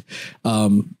Ireland,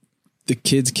 the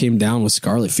kids came down with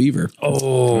scarlet fever.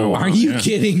 Oh, are you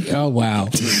kidding? Oh, wow.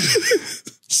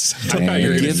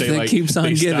 You're gift say, that like, keeps on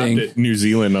they giving. stopped at New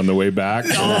Zealand on the way back.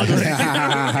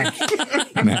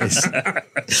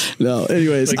 Nice. No,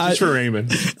 anyways, Like, just for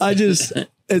Raymond.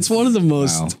 It's one of the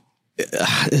most. Wow.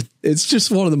 It's just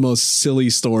one of the most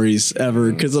silly stories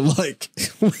ever because I'm like,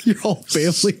 your whole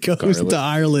family goes to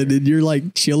Ireland and you're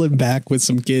like chilling back with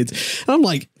some kids. And I'm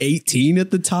like 18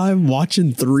 at the time,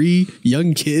 watching 3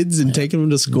 young kids and taking them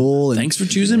to school. And Thanks for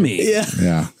choosing me.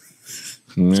 Yeah,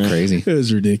 It's crazy. it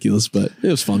was ridiculous, but it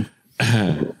was fun.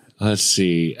 Let's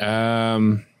see.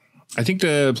 I think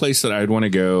the place that I'd want to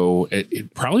go,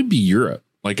 it'd probably be Europe.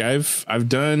 Like I've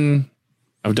done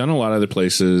a lot of other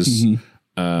places.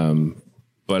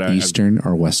 But Eastern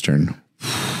or Western?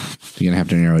 You're going to have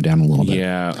to narrow it down a little bit.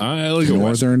 Yeah. I like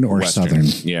Northern or Western.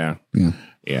 Southern?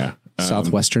 Yeah.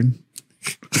 Southwestern?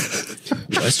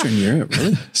 Western Europe,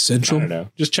 really? I Central. don't know.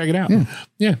 Just check it out.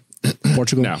 Yeah.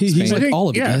 Portugal? No. He's Spain? like all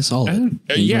of it, guys. All of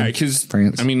it. Yeah. Because,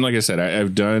 France. I mean, like I said,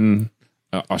 I've done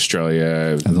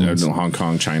Australia, I've done Hong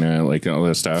Kong, China, like all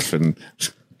that stuff. And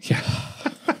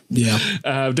Yeah.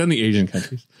 I've done the Asian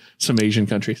countries. Some Asian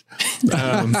countries.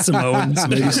 Samoans.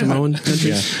 Maybe Samoan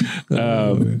countries.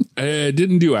 I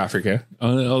didn't do Africa.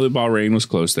 Although Bahrain was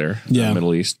close there. Yeah.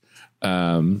 Middle East.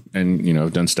 And,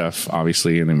 I've done stuff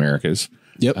obviously in the Americas.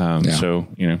 Yep. So,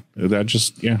 that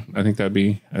just, I think that'd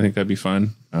be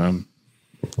fun.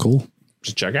 Cool.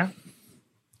 Just check out.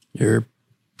 You're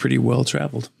pretty well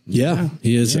traveled. Yeah,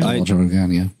 he is.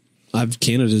 I've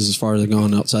Canada's as far as I've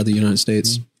gone outside the United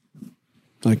States.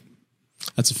 Like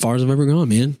that's as far as I've ever gone,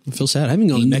 man. I feel sad. I haven't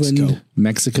gone to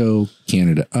Mexico,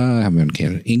 Canada. I haven't been to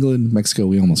Canada. England, Mexico.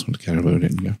 We almost went to Canada, but we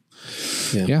didn't go.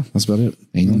 Yeah, that's about it.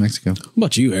 England, Mexico. What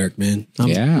about you, Eric, man?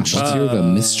 Let's hear the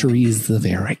mysteries of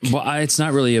Eric. Well, it's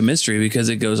not really a mystery because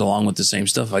it goes along with the same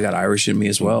stuff. I got Irish in me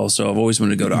as well. So I've always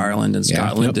wanted to go to Ireland and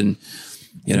Scotland and,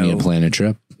 plan a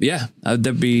trip. Yeah,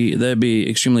 that'd be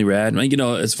extremely rad.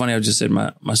 It's funny. I just said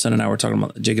my son and I were talking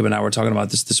about Jacob and I were talking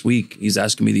about this week. He's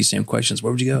asking me these same questions.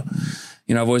 Where would you go?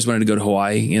 I've always wanted to go to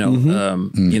Hawaii.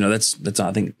 That's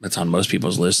I think that's on most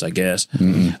people's lists, I guess. Before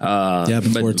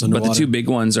it's underwater. But the 2 big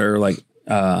ones are like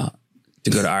to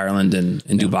go to Ireland and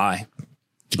Dubai.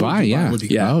 Dubai,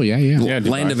 Yeah. Oh, yeah.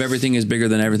 Land of everything is bigger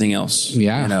than everything else.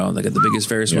 Yeah. They got the biggest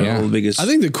Ferris wheel, the biggest. I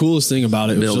think the coolest thing about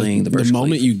it building, was the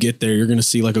moment you get there, you're going to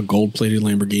see like a gold-plated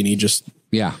Lamborghini just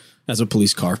as a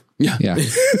police car. Yeah.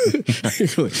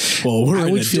 Well, we're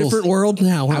in a different world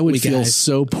now. I would feel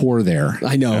so poor there.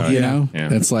 I know. You know,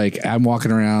 it's like I'm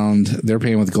walking around. They're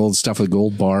paying with gold stuff with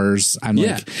gold bars. I'm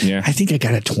like, I think I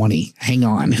got a 20. Hang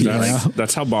on.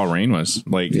 That's how Bahrain was.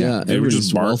 Like, they were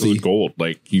just bars with gold.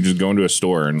 Like, you just go into a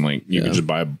store and like you could just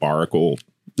buy a bar of gold.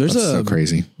 That's so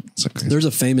crazy. There's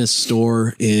a famous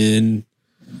store in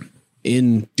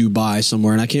Dubai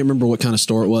somewhere, and I can't remember what kind of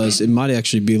store it was. It might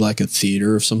actually be like a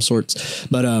theater of some sorts,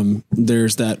 but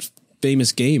there's that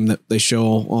famous game that they show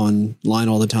online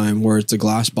all the time where it's a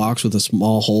glass box with a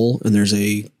small hole and there's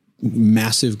a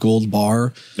massive gold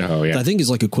bar. Oh yeah, that I think is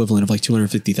like equivalent of like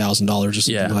 $250,000 or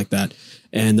something like that.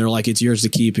 And they're like, it's yours to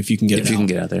keep if you can get it out. If you can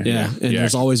get out there. Yeah. And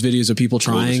there's always videos of people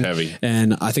trying. Heavy.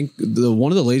 And I think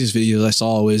one of the latest videos I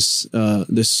saw was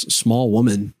this small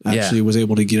woman actually was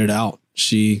able to get it out.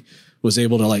 She was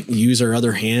able to like use her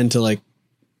other hand to like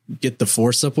get the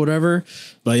force up, whatever.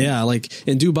 But yeah, like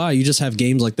in Dubai, you just have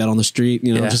games like that on the street,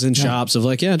 just in shops of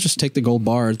like, just take the gold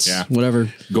bar. It's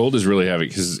whatever. Gold is really heavy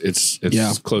because it's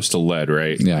close to lead,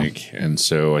 right? Yeah. And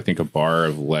so I think a bar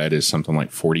of lead is something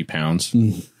like 40 pounds.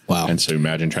 Wow. And so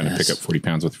imagine trying to pick up 40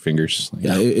 pounds with your fingers. Like,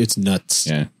 it's nuts.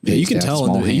 Yeah. You can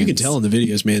tell you can tell in the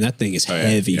videos, man, that thing is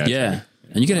heavy. Yeah.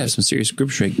 And you got to have some serious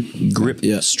grip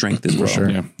strength as well.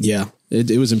 Sure. Yeah.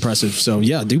 It was impressive. So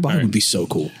yeah, Dubai would be so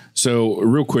cool. So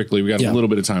real quickly, we got a little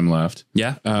bit of time left.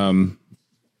 Yeah.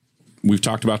 We've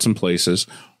talked about some places.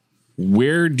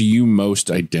 Where do you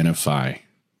most identify?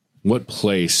 What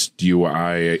place do you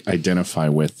identify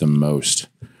with the most?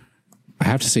 I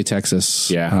have to say Texas.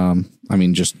 Yeah. I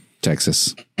mean, just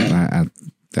Texas. I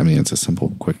mean, it's a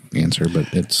simple, quick answer,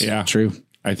 but it's true.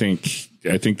 I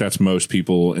think that's most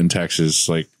people in Texas.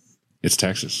 Like, it's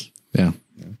Texas. Yeah.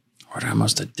 Where do I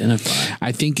most identify?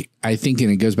 I think,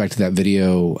 and it goes back to that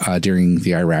video during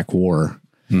the Iraq War,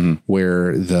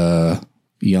 where the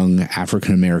young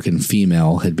African-American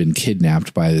female had been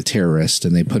kidnapped by the terrorist,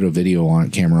 and they put a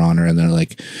camera on her, and they're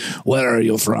like, "Where are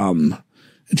you from?"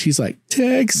 And she's like,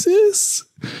 "Texas."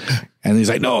 And he's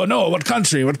like, no, what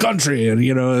country? And,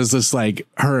 it's just like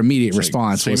her immediate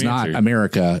response was not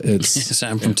America. It's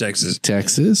I'm from Texas.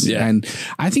 Texas. Yeah. And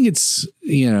I think it's,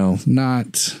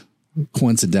 not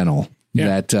coincidental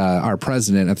that our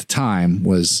president at the time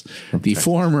was the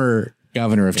former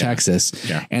governor of Texas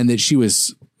and that she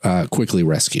was quickly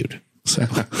rescued. So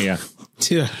Yeah.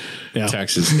 Yeah.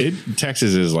 Texas.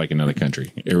 Texas is like another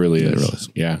country. It really is.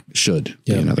 Yeah. should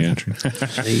be another country.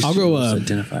 I'll go a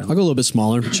little bit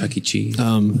smaller. Chuck E. Cheese.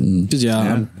 Because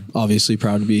I'm obviously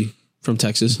proud to be from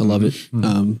Texas. I love it.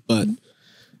 But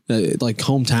like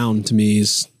hometown to me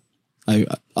is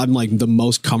I'm like the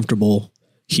most comfortable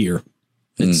here.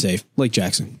 It's safe. Lake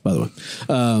Jackson, by the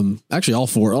way. Actually,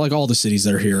 all the cities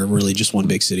that are here are really just one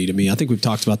big city to me. I think we've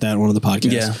talked about that in one of the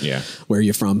podcasts. Yeah. Where are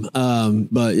you from?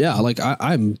 But yeah, like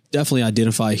I'm definitely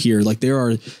identify here. Like there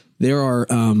are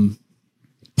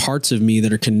parts of me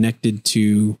that are connected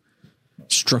to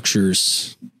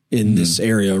structures in this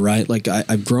area, right? Like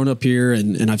I've grown up here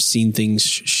and I've seen things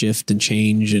shift and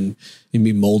change and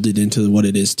be molded into what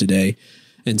it is today.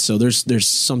 And so there's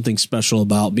something special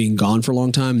about being gone for a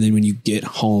long time. And then when you get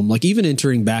home, like even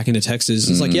entering back into Texas,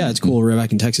 it's like, yeah, it's cool. We're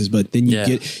back in Texas, but then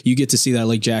you get to see that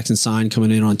Lake Jackson sign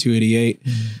coming in on 288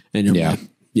 and you're like,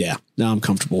 yeah, now I'm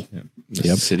comfortable.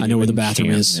 Yep. I know where the bathroom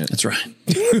is. Yeah. That's right.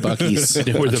 Buc-ee's.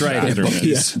 That's right.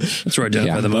 Buc-ee's. That's where I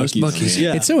identify the most. Buc-ee's.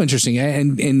 Yeah. It's so interesting.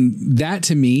 And that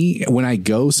to me, when I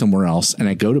go somewhere else and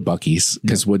I go to Buc-ee's,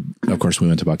 because of course we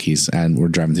went to Buc-ee's and we're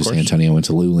driving through San Antonio, went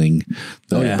to Luling,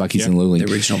 Buc-ee's in Luling.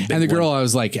 The original big and the girl, one. I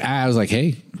was like,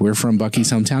 hey, we're from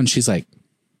Buc-ee's hometown. She's like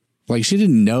she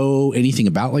didn't know anything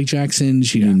about Lake Jackson.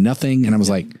 She knew nothing. And I was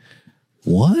like,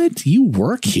 what? You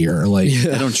work here? Like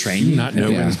They don't train you. Not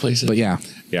knowing these places. But yeah.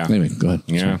 Anyway, go ahead.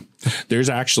 Yeah. There's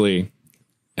actually,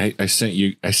 I sent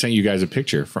you guys a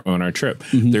picture on our trip.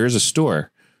 There is a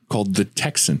store called The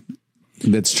Texan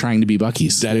that's trying to be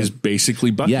Buc-ee's. that is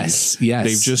basically Buc-ee's. Yes.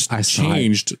 They've just I saw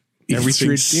changed everything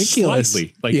ridiculous.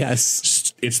 slightly. Like,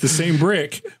 Yes. it's the same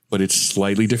brick, but it's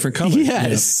slightly different color.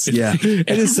 Yes. Yeah. It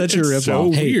is such a ripoff. so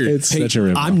weird. It's such a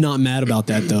ripoff. I'm not mad about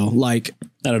that though. Like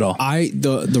Not at all.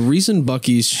 the reason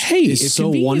Buc-ee's is so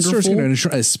wonderful. Going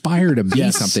to aspire to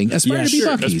be something. Aspire to be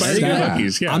Buc-ee's. Aspire to be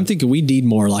Buc-ee's, yeah. I'm thinking we need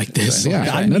more like this.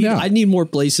 Yeah, Like, no doubt. I need more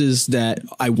places that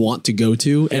I want to go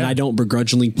to, and I don't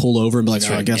begrudgingly pull over and be like,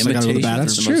 I guess I got to go to the bathroom.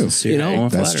 That's true. You know,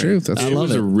 That's true. That's I It love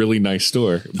was it. a really nice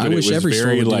store. But I wish it was every store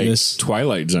very would do like this.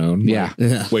 Twilight Zone. Yeah.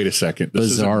 Like, wait a second.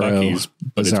 This isn't Bizarro. Buc-ee's,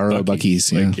 but it's Bizarro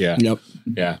Buc-ee's, Like, yeah. Yep.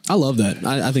 Yeah. I love that.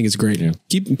 I think it's great. Yeah.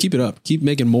 Keep it up. Keep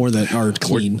making more that are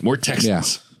clean. More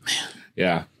Texans.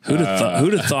 Yeah. Who'd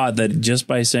have thought that just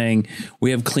by saying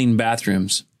we have clean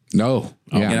bathrooms? No.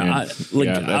 You Yeah. know, I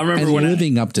remember And when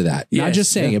living up to that. Not Yes.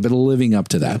 just saying it, but living up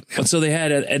to that. So they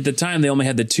had at the time they only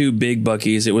had the two big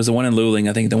Buc-ee's. It was the one in Luling,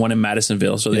 I think the one in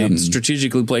Madisonville. So they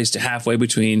strategically placed halfway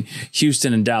between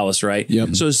Houston and Dallas, right?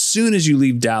 Yep. So as soon as you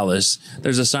leave Dallas,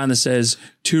 there's a sign that says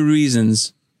 2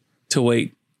 reasons to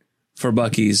wait for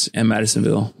Buc-ee's in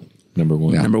Madisonville. Number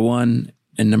one. Number 1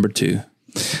 and number 2.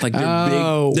 Like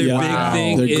their big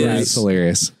thing They're great. is That's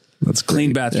hilarious. That's clean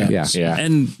great. bathrooms. Yeah. Yeah.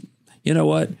 And you know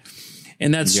what?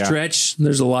 In that stretch,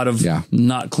 there's a lot of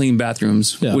not clean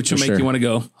bathrooms, which will make you want to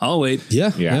go, I'll wait.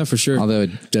 Yeah, for sure. Although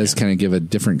it does kind of give a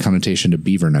different connotation to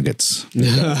beaver nuggets.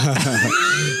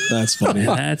 That's funny.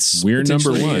 That's We're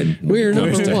number potentially one. We're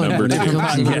number one. Number when it two.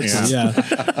 comes to nuggets. Yeah.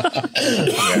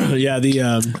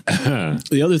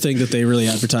 The other thing that they really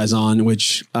advertise on,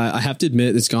 which I have to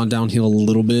admit, it's gone downhill a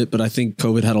little bit, but I think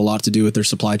COVID had a lot to do with their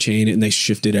supply chain and they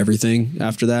shifted everything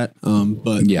after that.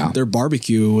 But their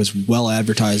barbecue was well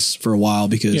advertised for a while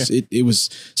because it was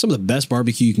some of the best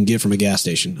barbecue you can get from a gas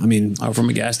station. I mean, from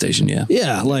a gas station. Yeah.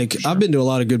 yeah, like I've been to a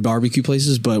lot of good barbecue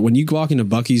places, but when you walk into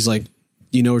Buc-ee's, like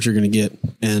you know what you're going to get,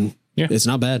 and it's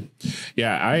not bad.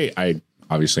 Yeah. I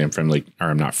obviously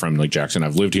I'm not from Lake Jackson.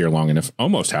 I've lived here long enough,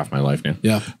 almost half my life now.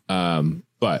 Yeah.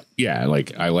 But yeah,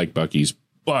 like I like Buc-ee's,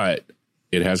 but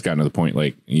it has gotten to the point,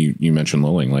 like you mentioned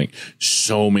Luling, like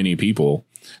so many people,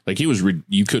 like it was,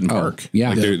 you couldn't park. Yeah.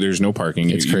 Like there's no parking.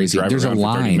 It's crazy. Drive There's a around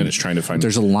for 30 line. minutes trying to find.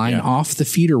 There's a line off the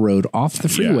feeder road, off the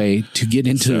freeway to get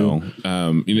into. So,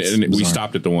 and we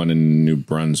stopped at the one in New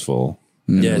Brunsville.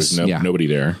 There was nobody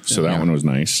there. So that one was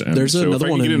nice. And There's so another if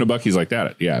I one can get in- into Buc-ee's like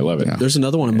that, I love it. Yeah. There's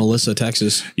another one in Melissa,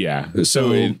 Texas. So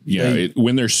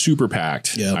when they're super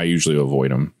packed, I usually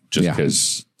avoid them just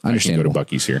because I can go to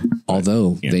Buc-ee's here.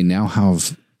 Although they now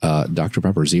have Dr.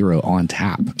 Pepper Zero on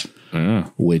tap,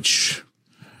 which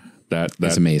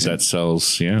that's amazing. That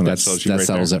sells. That sells you that right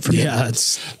settles there. it for me. Yeah,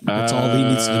 that's all he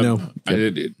needs to know.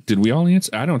 Did we all answer?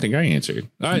 I don't think I answered.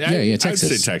 Texas. I'd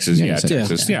say Texas. Yeah, Yeah, you said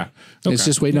Texas. Yeah. Okay. It's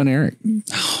just waiting on Eric.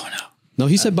 No,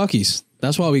 he said Buc-ee's.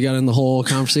 That's why we got in the whole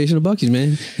conversation of Buc-ee's,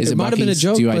 man. It might have been a Buc-ee's?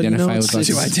 joke. Do you but, identify it's- with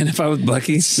Do you Buc-ee's? identify with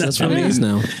Buc-ee's? That's what it is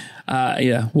now.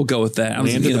 Yeah, we'll go with that. I'm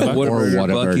Land thinking of of the Whataburger,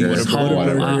 Whataburger. Buc-ee's,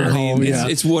 Whataburger. I mean, Yeah.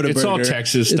 it's Whataburger. It's all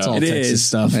Texas stuff. It's all It Texas is.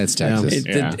 stuff. It's Texas.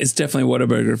 It's definitely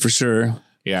Whataburger for sure.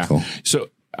 Yeah. Cool. So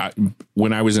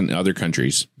when I was in other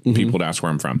countries, people would ask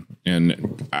where I'm from.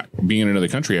 And being in another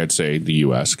country, I'd say the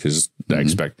U.S. because I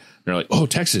expect, they're like, oh,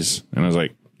 Texas. And I was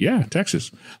like, yeah,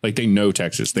 Texas. Like they know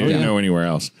Texas. They didn't know anywhere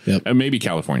else. Yep. And maybe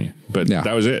California, but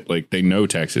that was it. Like they know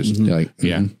Texas. Like,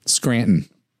 Scranton.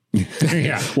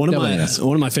 Yeah. One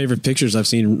of my favorite pictures I've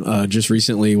seen just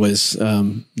recently was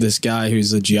this guy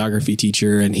who's a geography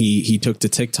teacher, and he took to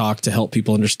TikTok to help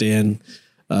people understand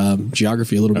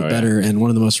geography a little bit better. And one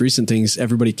of the most recent things,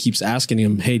 everybody keeps asking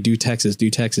him, hey, do Texas,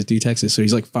 do Texas, do Texas. So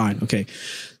he's like, fine. Okay.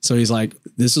 So he's like,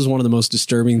 this is one of the most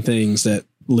disturbing things that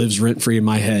lives rent free in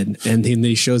my head. And then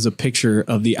he shows a picture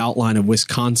of the outline of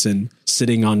Wisconsin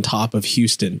sitting on top of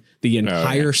Houston. The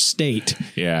entire state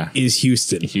is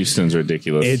Houston. Houston's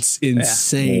ridiculous. It's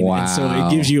insane. Wow. And so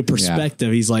it gives you a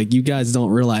perspective. He's like, you guys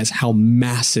don't realize how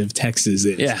massive Texas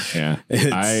is. Yeah.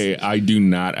 I do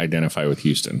not identify with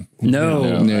Houston. No.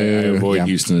 I avoid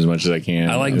Houston as much as I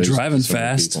can. I like driving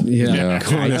fast. I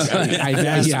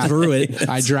through it.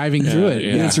 I driving through it.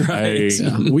 Yeah. That's right.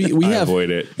 We I have avoid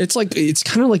it. It's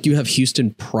kind of like you have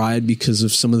Houston pride because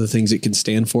of some of the things it can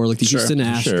stand for, like the Houston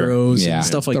Astros and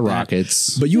stuff like the that.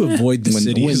 Rockets. But you avoid the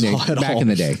city back in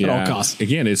the day. at all costs.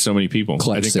 Again, it's so many people.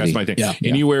 Clutch I think city. that's my thing. Yeah.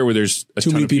 Anywhere where there's a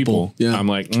ton many of people, people. I'm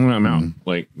like, I'm out.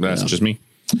 Like that's just me.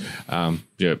 I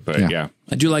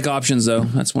do like options though.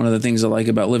 That's one of the things I like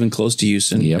about living close to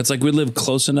Houston. Yep. It's like we live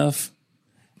close enough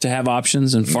to have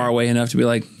options and far away enough to be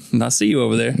like, I'll see you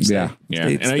over there.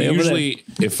 And I usually,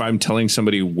 if I'm telling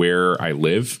somebody where I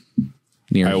live,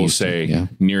 I will say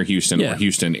near Houston or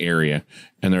Houston area.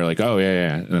 And they're like, oh,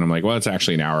 yeah. And then I'm like, well, it's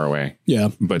actually an hour away. Yeah.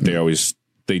 But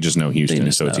they just know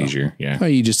Houston, so it's easier. Yeah.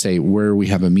 Well, you just say where we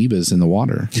have amoebas in the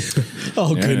water.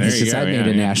 Oh, goodness. There you go. That made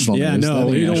a national news. No,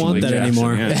 we don't want that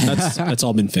anymore. Yeah. That's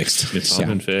all been fixed. It's all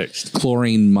been fixed.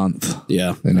 Chlorine month.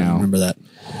 Yeah. And now. I remember that.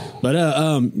 But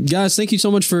guys, thank you so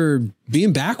much for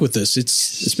being back with us.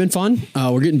 It's been fun.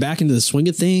 We're getting back into the swing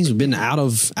of things. We've been out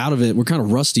of it. We're kind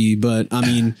of rusty, but I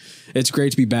mean, it's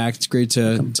great to be back. It's great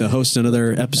to host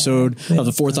another episode of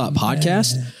the Forethought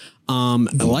Podcast.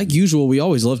 Like usual, we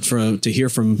always love to hear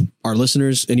from our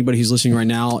listeners. Anybody who's listening right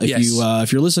now,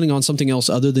 if you're listening on something else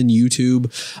other than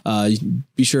YouTube,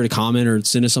 be sure to comment or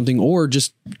send us something, or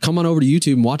just come on over to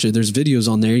YouTube and watch it. There's videos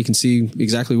on there. You can see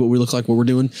exactly what we look like, what we're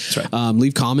doing. That's right.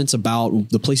 Leave comments about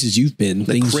the places you've been,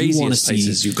 things you want to see.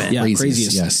 You've been. Yeah,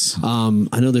 craziest. Yes.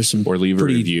 I know there's some Or leave a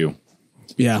review.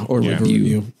 Yeah, or leave a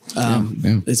review.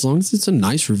 As long as it's a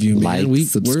nice review, man. Like,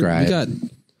 subscribe.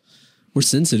 We're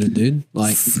sensitive, dude.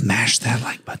 Like, smash that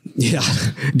like button. Yeah,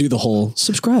 do the whole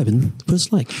subscribe and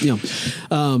press like.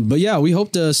 But yeah, we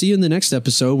hope to see you in the next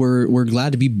episode. We're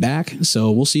glad to be back.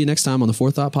 So we'll see you next time on the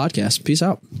Forethought Podcast. Peace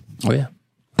out. Oh yeah.